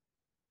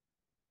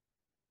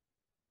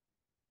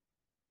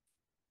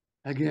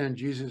 Again,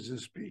 Jesus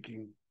is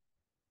speaking.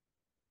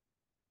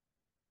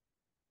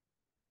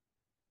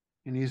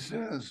 And he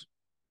says,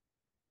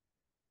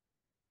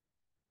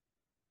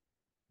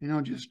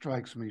 it just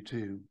strikes me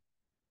too.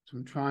 So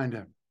I'm trying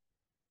to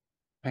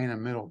paint a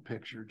middle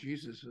picture.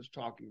 Jesus is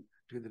talking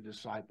to the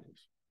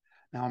disciples.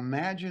 Now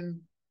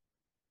imagine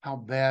how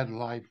bad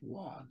life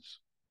was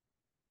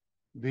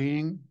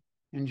being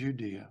in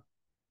Judea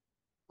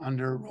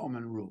under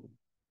Roman rule,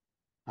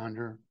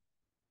 under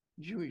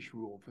Jewish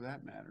rule for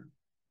that matter.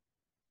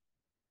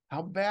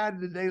 How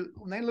bad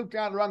when they looked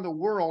out around the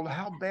world,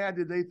 how bad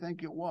did they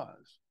think it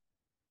was?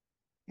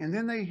 And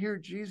then they hear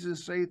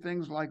Jesus say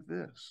things like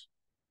this.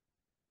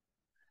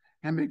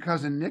 And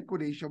because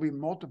iniquity shall be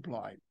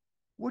multiplied.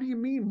 What do you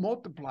mean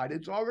multiplied?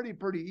 It's already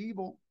pretty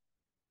evil.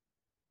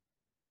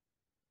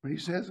 But he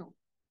says,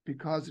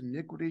 because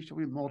iniquity shall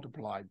be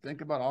multiplied.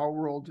 Think about our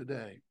world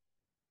today.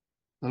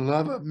 The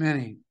love of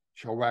many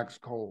shall wax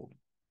cold.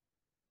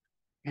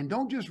 And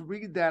don't just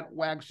read that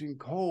waxing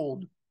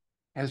cold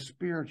as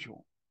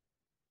spiritual.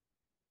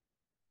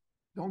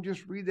 Don't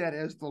just read that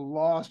as the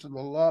loss of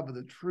the love of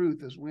the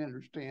truth as we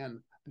understand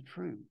the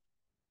truth.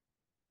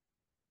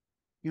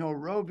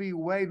 Roe v.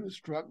 Wade was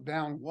struck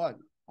down,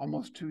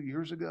 almost 2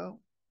 years ago?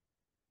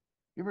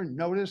 You ever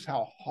notice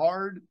how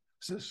hard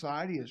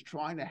society is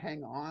trying to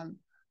hang on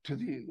to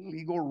the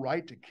legal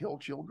right to kill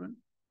children?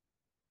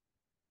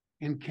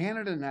 In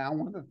Canada now,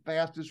 one of the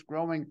fastest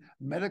growing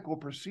medical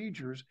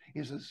procedures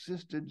is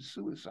assisted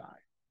suicide.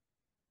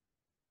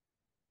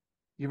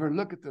 You ever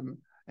look at the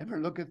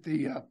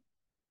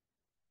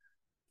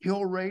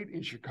kill rate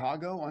in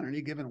Chicago on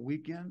any given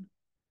weekend?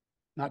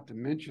 Not to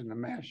mention the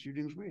mass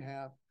shootings we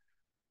have.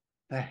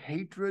 The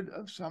hatred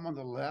of some on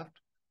the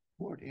left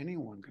toward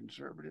anyone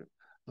conservative,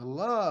 the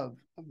love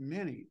of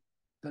many,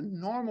 the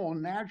normal,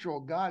 natural,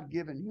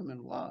 God-given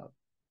human love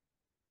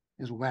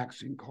is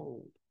waxing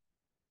cold.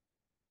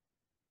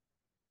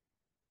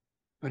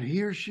 But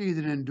he or she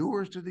that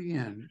endures to the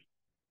end,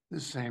 the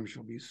same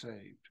shall be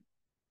saved.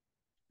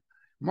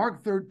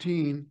 Mark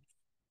 13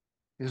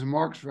 is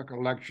Mark's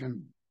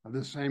recollection of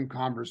the same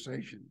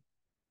conversation.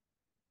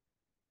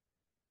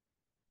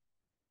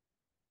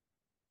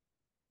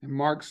 And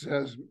Mark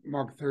says,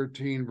 Mark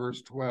 13,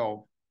 verse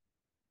 12,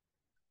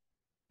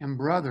 and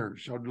brother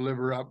shall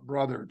deliver up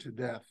brother to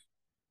death,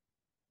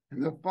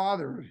 and the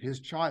father his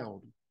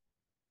child,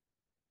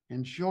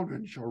 and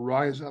children shall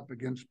rise up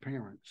against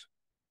parents.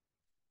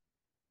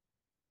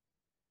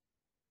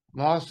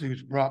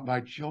 Lawsuits brought by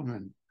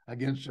children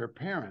against their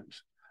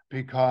parents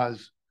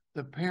because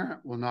the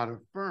parent will not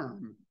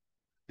affirm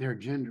their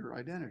gender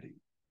identity.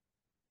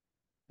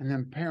 And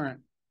then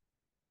parent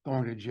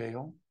going to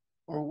jail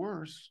or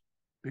worse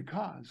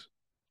because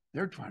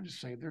they're trying to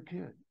save their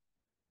kid.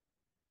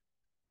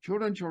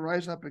 Children shall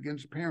rise up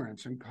against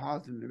parents and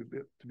cause them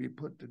to be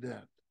put to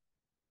death.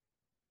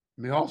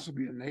 It may also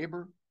be a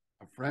neighbor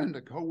a friend,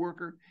 a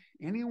coworker,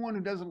 anyone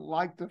who doesn't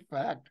like the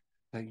fact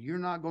that you're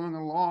not going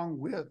along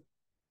with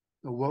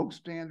the woke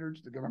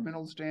standards, the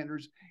governmental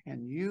standards,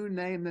 and you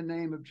name the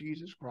name of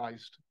Jesus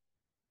Christ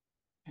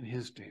and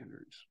his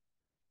standards.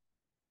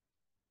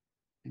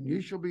 And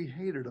you shall be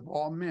hated of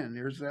all men.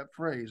 There's that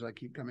phrase I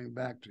keep coming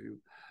back to.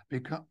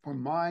 Because for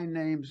my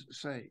name's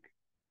sake.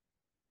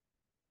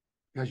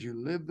 Because you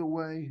live the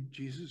way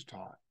Jesus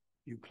taught.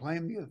 You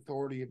claim the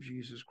authority of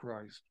Jesus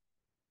Christ.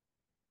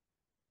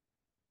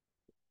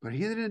 But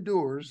he that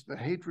endures the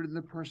hatred and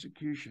the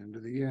persecution to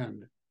the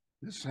end,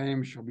 the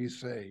same shall be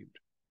saved.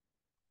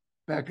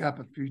 Back up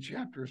a few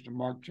chapters to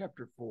Mark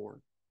chapter 4.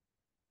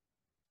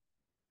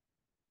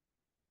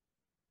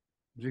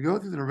 As you go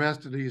through the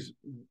rest of these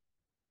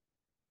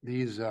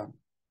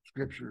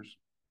scriptures,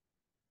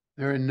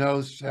 they're in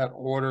no set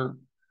order.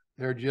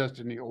 They're just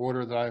in the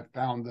order that I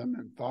found them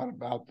and thought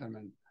about them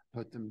and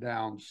put them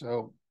down.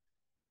 So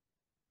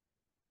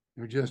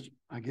they're just,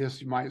 I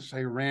guess you might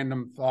say,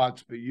 random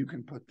thoughts, but you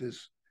can put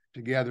this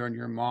together in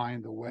your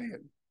mind the way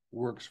it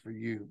works for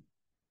you.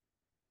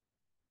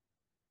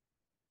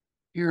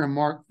 Here in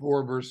Mark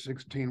 4, verse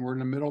 16, we're in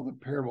the middle of the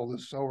parable of the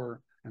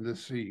sower and the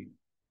seed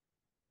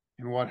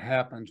and what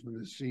happens when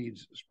the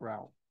seeds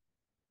sprout.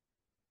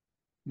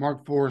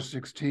 Mark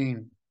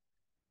 4:16,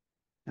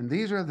 and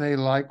these are they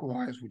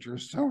likewise which are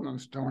sown on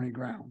stony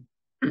ground,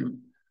 who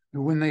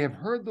when they have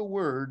heard the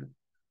word,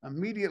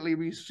 immediately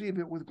receive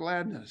it with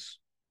gladness.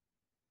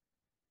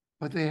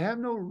 But they have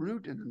no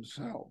root in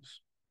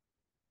themselves,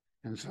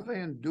 and so they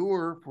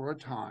endure for a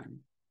time.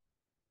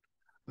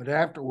 But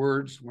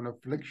afterwards, when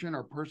affliction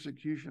or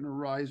persecution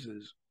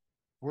arises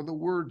for the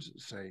word's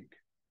sake,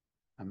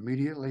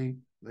 immediately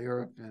they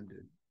are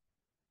offended.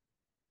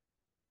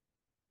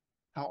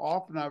 How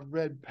often I've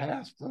read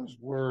past those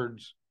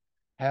words,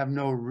 have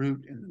no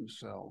root in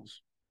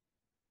themselves.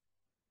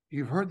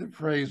 You've heard the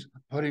phrase,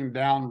 putting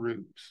down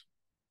roots.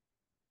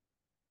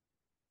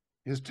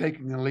 It's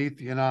taking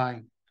Alethea and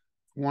I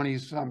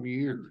 20-some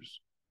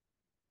years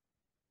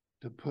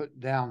to put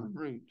down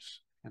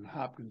roots in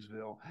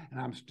Hopkinsville, and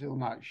I'm still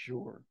not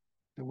sure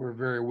that we're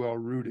very well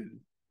rooted,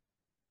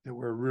 that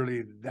we're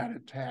really that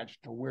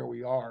attached to where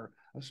we are,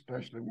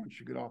 especially once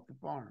you get off the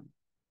farm.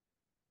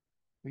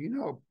 But you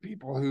know,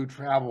 people who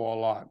travel a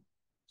lot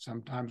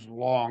sometimes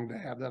long to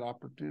have that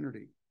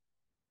opportunity.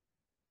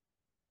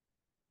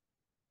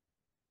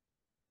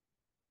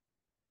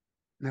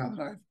 Now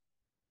that I've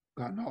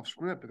gotten off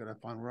script, I got to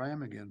find where I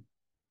am again.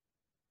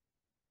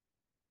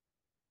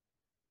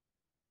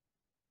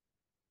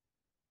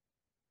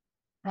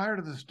 Prior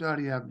to the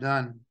study I've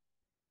done,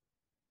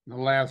 the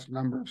last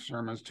number of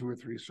sermons, 2 or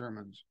 3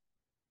 sermons,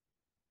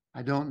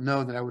 I don't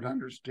know that I would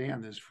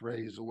understand this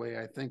phrase the way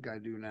I think I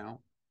do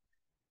now.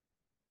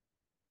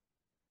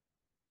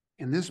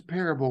 In this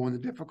parable, when the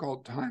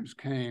difficult times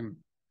came,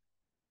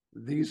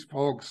 these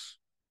folks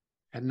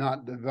had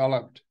not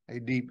developed a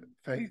deep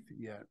faith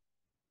yet.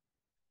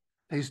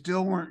 They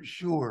still weren't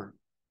sure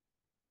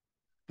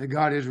that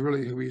God is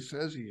really who he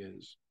says he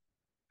is,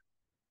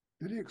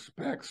 that he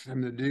expects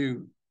them to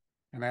do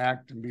and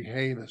act and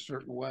behave a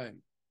certain way.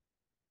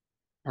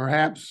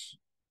 Perhaps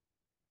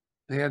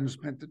they hadn't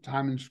spent the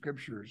time in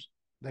scriptures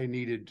they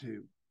needed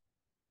to.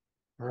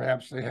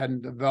 Perhaps they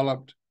hadn't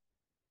developed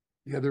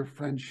the other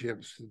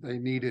friendships that they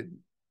needed,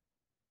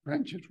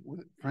 friendships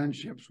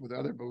with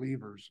other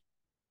believers,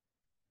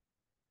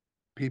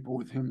 people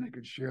with whom they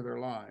could share their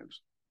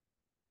lives.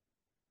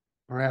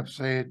 Perhaps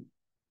they had,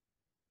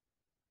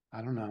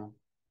 I don't know,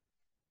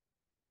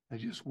 they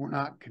just were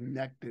not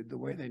connected the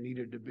way they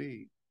needed to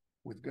be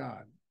with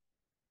God.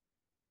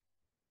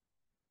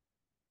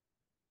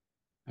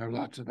 There are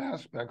lots of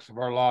aspects of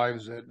our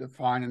lives that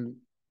define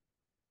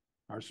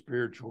our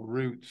spiritual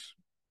roots.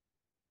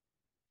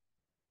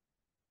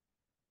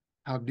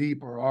 How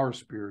deep are our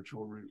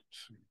spiritual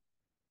roots?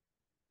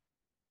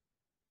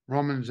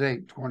 Romans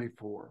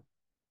 8:24.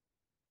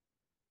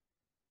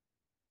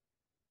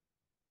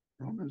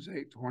 Romans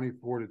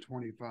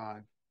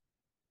 8:24-25.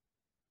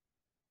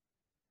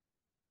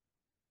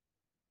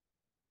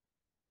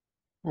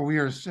 For we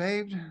are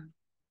saved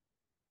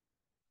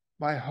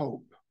by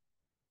hope.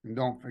 And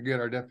don't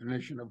forget our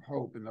definition of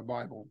hope in the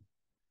Bible.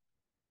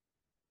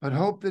 But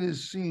hope that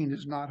is seen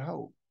is not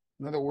hope.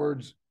 In other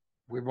words,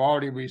 we've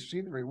already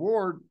received the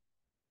reward.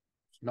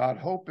 It's not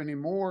hope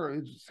anymore.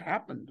 It's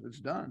happened. It's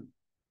done.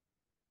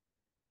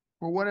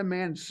 For what a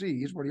man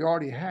sees, what he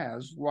already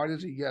has, why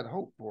does he yet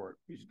hope for it?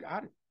 He's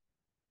got it.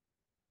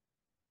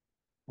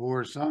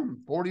 For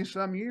some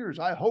 40-some years,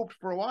 I hoped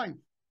for a wife.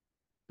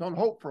 Don't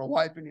hope for a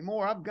wife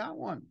anymore. I've got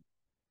one.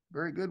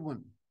 Very good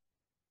one.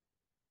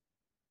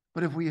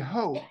 But if we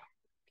hope,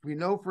 we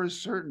know for a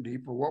certainty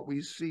for what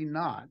we see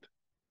not,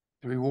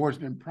 the reward's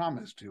been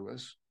promised to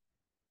us,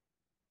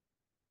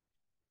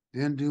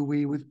 then do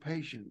we with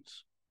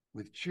patience,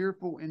 with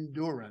cheerful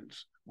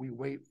endurance, we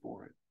wait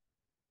for it.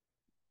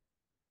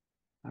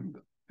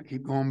 I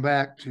keep going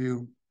back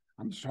to,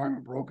 I'm sorry I'm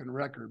a broken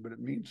record, but it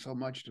means so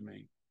much to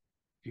me.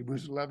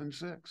 Hebrews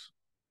 11:6.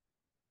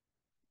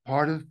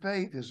 Part of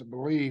faith is a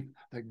belief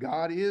that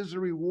God is a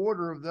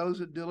rewarder of those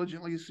that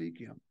diligently seek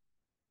him.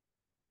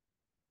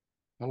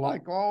 But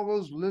like all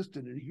those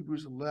listed in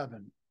Hebrews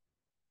 11,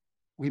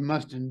 we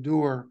must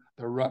endure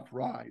the rough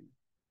ride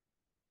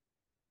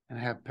and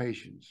have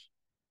patience,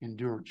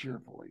 endure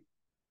cheerfully.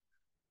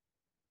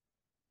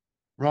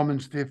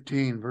 Romans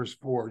 15, verse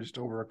 4, just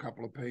over a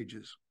couple of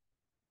pages.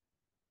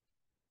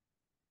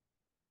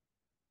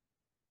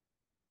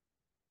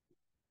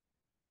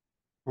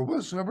 For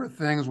whatsoever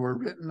things were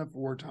written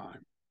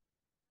aforetime.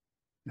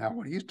 Now,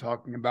 what he's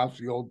talking about is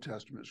the Old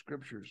Testament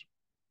scriptures.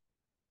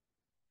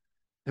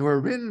 They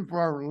were written for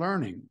our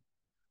learning,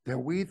 that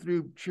we,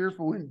 through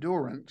cheerful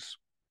endurance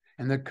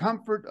and the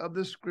comfort of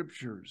the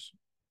scriptures,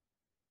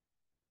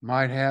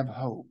 might have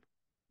hope,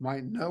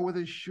 might know with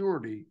a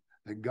surety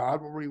that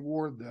God will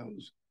reward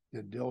those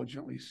that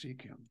diligently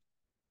seek him.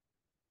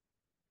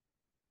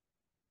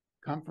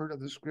 Comfort of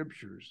the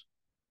scriptures.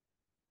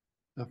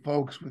 The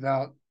folks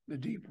without the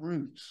deep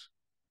roots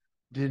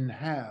didn't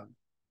have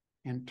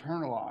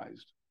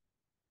internalized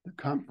the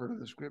comfort of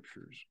the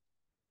scriptures.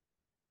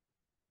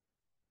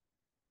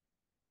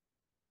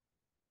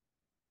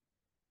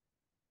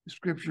 The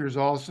scripture is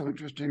also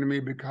interesting to me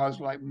because,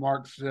 like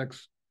Mark 4,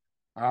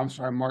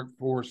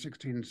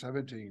 16 and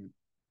 17,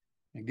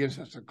 it gives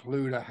us a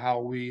clue to how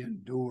we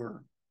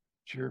endure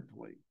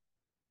cheerfully.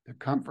 The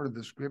comfort of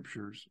the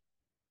scriptures,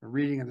 the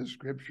reading of the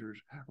scriptures,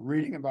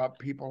 reading about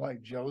people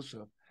like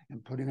Joseph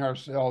and putting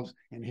ourselves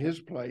in his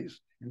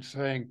place and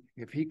saying,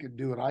 if he could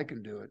do it, I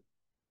can do it.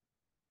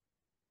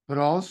 But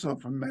also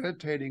from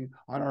meditating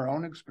on our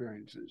own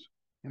experiences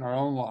in our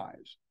own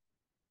lives.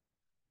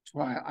 That's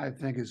why I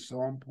think it's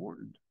so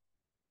important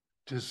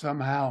to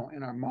somehow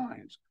in our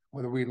minds,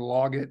 whether we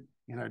log it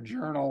in a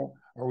journal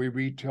or we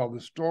retell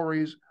the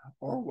stories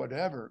or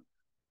whatever,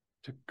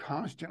 to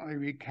constantly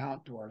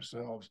recount to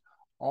ourselves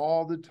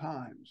all the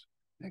times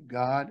that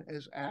God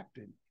has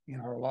acted in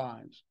our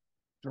lives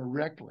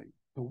directly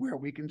to where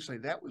we can say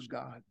that was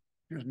God.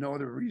 There's no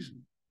other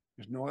reason.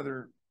 There's no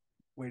other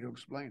way to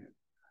explain it,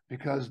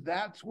 because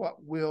that's what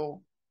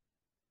will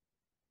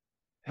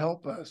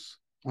help us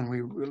when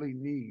we really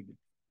need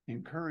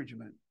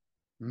encouragement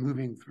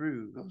moving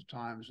through those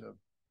times of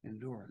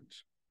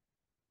endurance.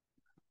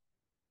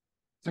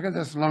 2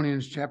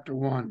 Thessalonians chapter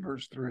 1,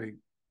 verse 3.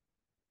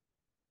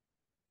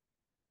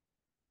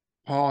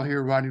 Paul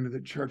here writing to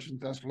the church in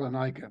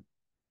Thessalonica,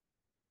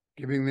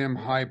 giving them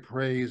high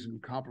praise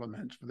and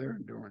compliments for their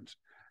endurance.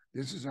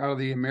 This is out of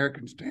the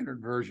American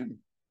Standard Version.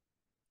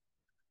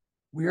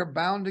 We are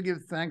bound to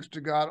give thanks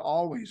to God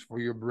always for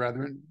your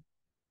brethren,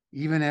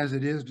 even as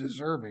it is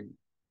deserving,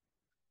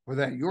 for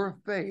that your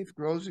faith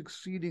grows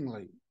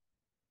exceedingly,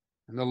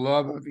 and the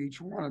love of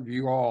each one of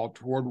you all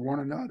toward one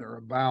another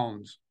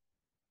abounds.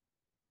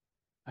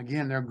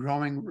 Again, they're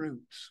growing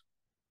roots.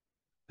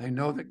 They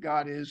know that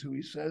God is who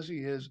he says he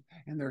is,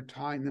 and they're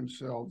tying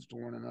themselves to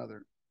one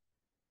another.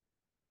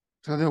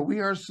 So that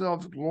we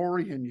ourselves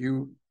glory in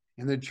you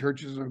in the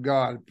churches of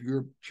God for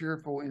your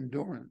cheerful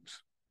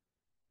endurance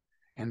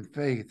and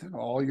faith in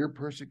all your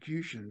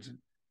persecutions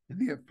and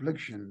the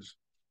afflictions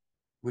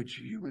which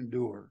you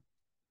endure.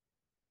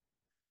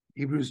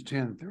 Hebrews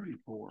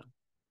 10:34.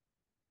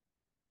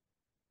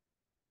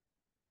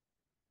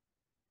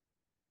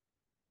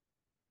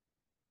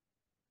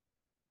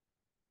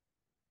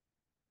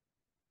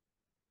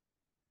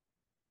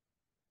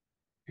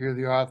 Here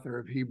the author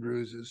of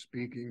Hebrews is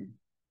speaking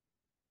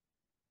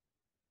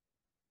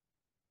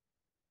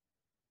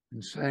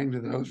and saying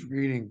to those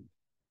reading,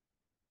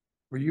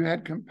 for you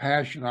had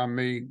compassion on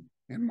me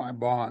in my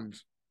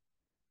bonds.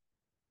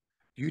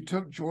 You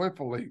took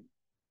joyfully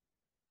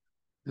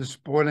the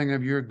spoiling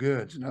of your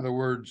goods. In other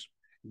words,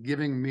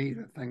 giving me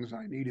the things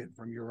I needed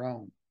from your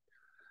own,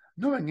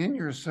 knowing in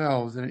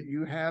yourselves that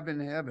you have in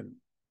heaven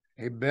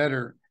a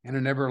better and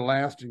an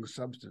everlasting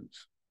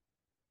substance.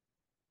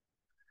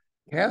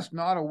 Cast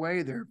not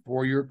away,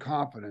 therefore, your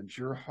confidence,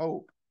 your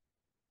hope,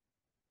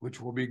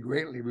 which will be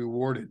greatly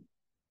rewarded.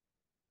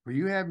 For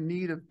you have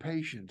need of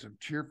patience, of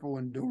cheerful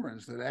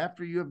endurance, that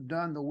after you have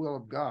done the will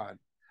of God,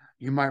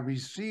 you might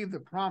receive the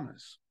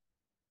promise.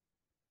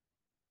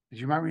 That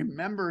you might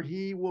remember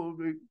he will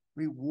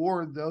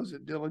reward those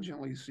that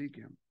diligently seek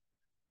him.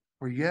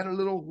 For yet a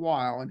little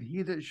while, and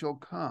he that shall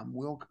come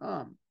will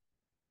come,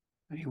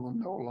 and he will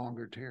no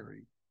longer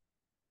tarry.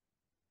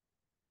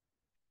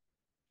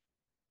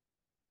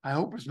 I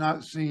hope it's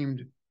not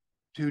seemed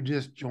too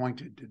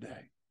disjointed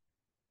today.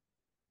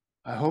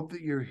 I hope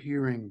that you're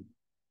hearing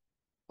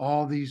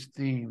all these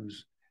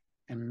themes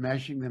and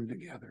meshing them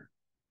together.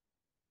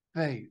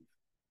 Faith,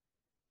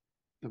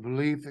 the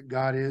belief that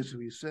God is who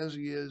he says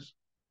he is,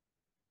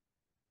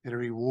 that he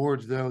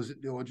rewards those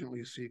that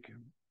diligently seek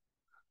him.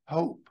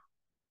 Hope,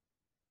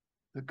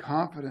 the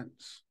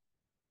confidence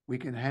we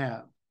can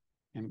have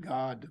in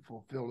God to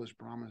fulfill his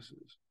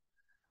promises.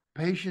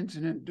 Patience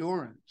and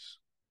endurance,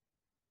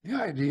 the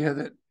idea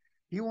that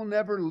he will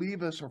never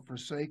leave us or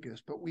forsake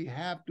us, but we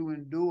have to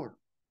endure.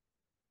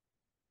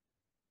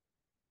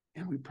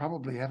 And we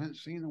probably haven't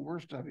seen the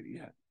worst of it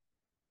yet.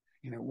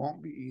 And it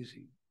won't be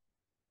easy.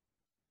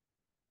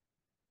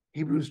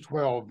 Hebrews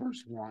 12,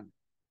 verse 1,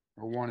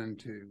 or 1 and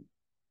 2.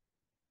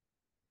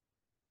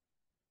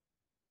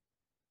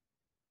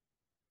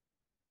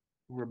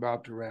 We're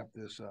about to wrap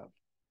this up.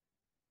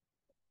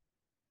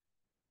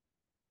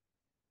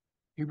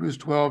 Hebrews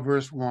 12,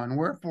 verse 1,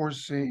 wherefore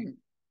seeing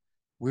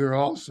we are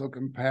also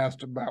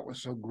compassed about with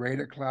so great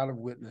a cloud of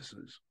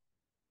witnesses,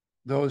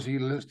 those he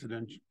listed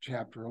in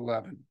chapter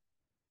 11.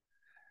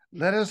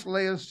 Let us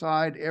lay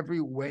aside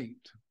every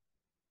weight.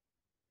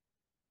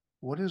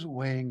 What is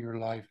weighing your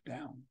life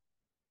down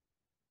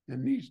that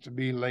needs to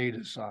be laid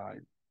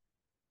aside?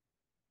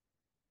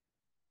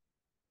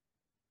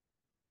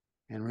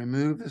 And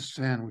remove the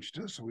sin which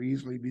does so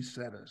easily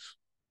beset us.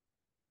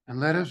 And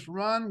let us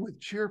run with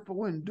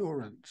cheerful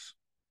endurance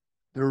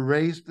the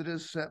race that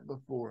is set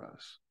before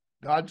us,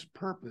 God's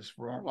purpose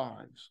for our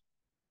lives.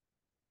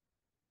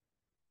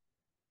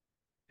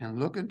 And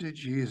look unto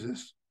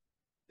Jesus,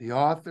 the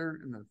author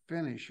and the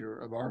finisher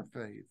of our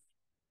faith,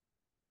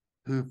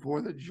 who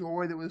for the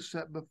joy that was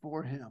set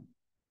before him.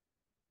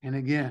 And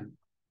again,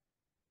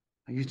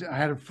 I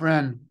had a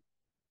friend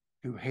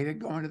who hated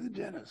going to the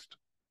dentist.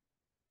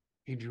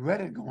 He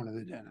dreaded going to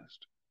the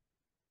dentist.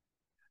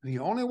 The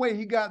only way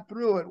he got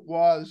through it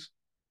was,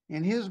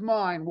 in his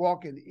mind,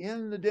 walking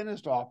in the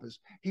dentist office,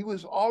 he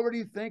was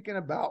already thinking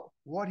about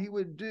what he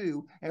would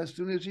do as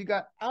soon as he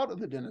got out of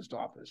the dentist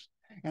office.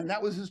 And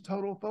that was his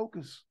total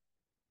focus.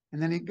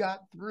 And then he got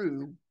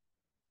through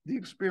the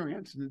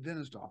experience in the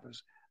dentist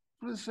office.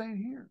 What is saying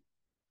here?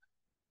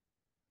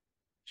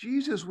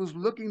 Jesus was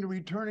looking to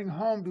returning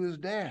home to his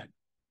dad,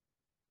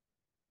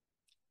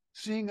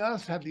 seeing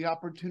us have the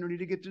opportunity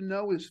to get to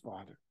know his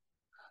Father,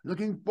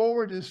 looking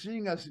forward to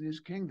seeing us in his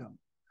kingdom,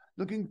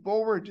 looking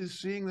forward to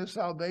seeing the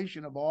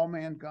salvation of all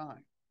mankind.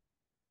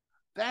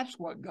 That's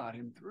what got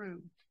him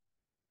through.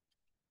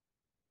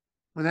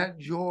 For that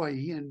joy,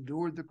 he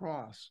endured the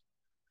cross,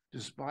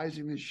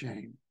 despising the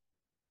shame,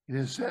 and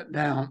is set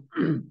down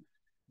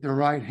the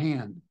right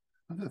hand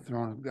of the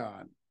throne of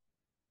God.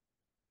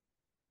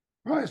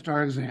 Christ,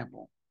 our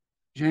example.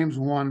 James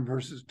 1,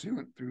 verses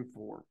 2 through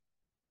 4.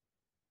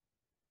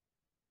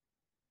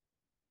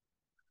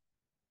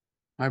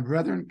 My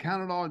brethren,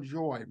 count it all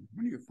joy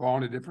when you fall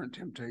into different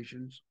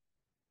temptations,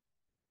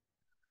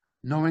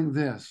 knowing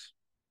this,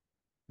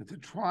 that the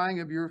trying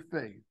of your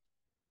faith,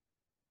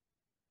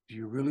 do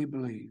you really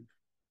believe,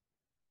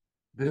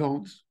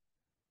 builds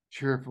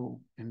cheerful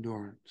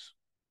endurance.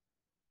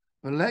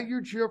 But let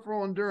your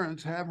cheerful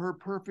endurance have her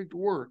perfect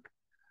work,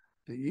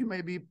 that you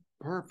may be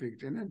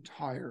perfect and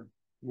entire,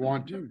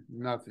 wanting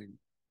nothing.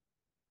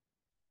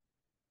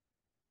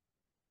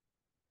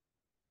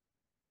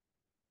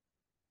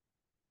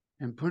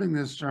 In putting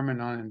this sermon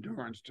on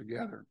endurance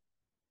together,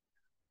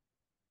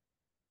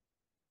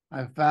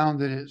 I found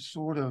that it's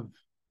sort of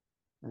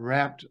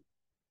wrapped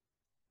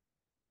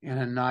in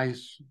a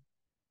nice,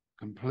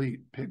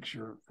 complete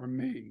picture for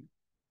me.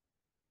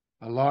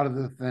 A lot of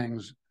the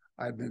things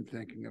I've been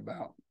thinking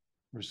about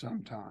for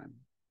some time.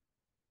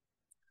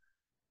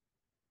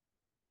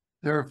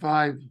 There are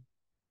 5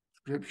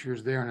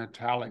 scriptures there in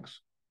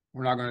italics.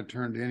 We're not going to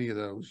turn to any of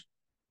those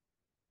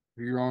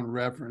for your own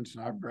reference,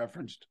 and I've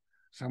referenced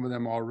some of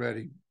them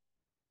already.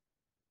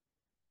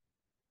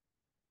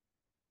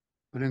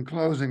 But in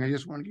closing, I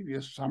just want to give you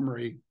a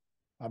summary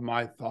of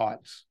my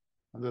thoughts,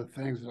 of the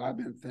things that I've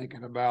been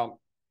thinking about,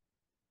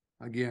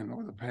 again,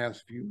 over the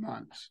past few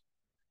months,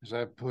 as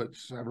I've put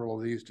several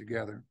of these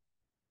together.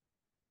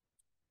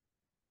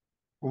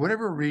 For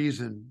whatever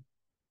reason,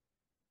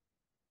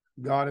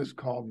 God has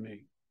called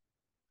me,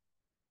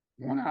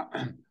 one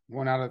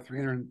out of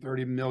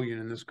 330 million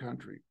in this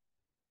country,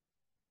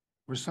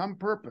 for some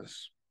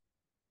purpose,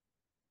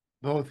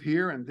 both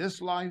here in this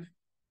life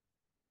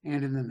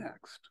and in the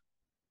next.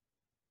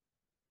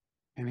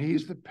 And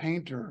he's the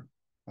painter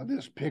of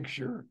this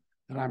picture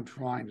that I'm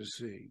trying to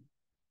see.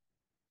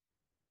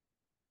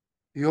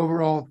 The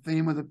overall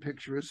theme of the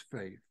picture is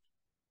faith.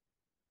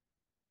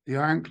 The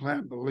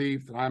ironclad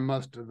belief that I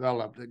must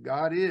develop that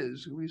God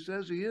is who he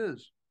says he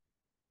is.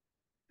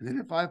 And that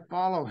if I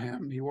follow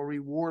him, he will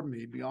reward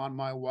me beyond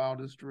my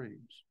wildest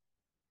dreams.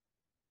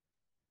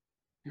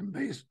 And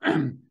based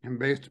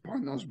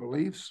upon those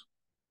beliefs,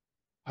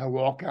 I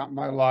walk out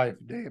my life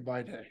day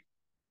by day.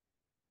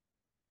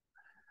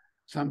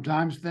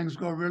 Sometimes things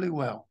go really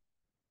well.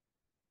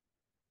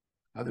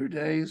 Other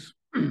days,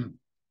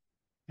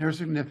 there are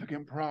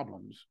significant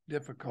problems,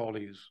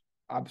 difficulties,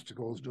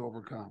 obstacles to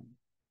overcome.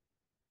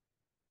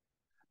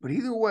 But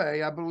either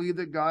way, I believe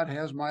that God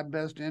has my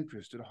best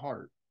interest at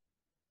heart,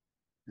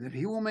 and that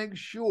he will make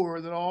sure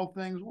that all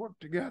things work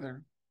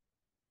together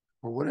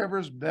for whatever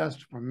is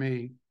best for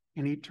me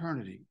in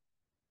eternity.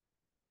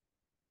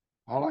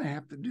 All I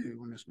have to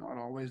do, and it's not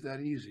always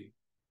that easy,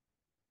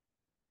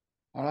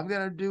 all I've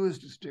got to do is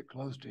to stick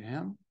close to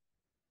him,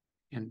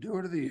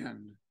 endure to the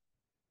end,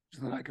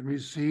 so that I can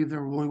receive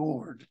the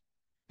reward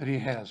that he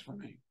has for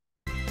me.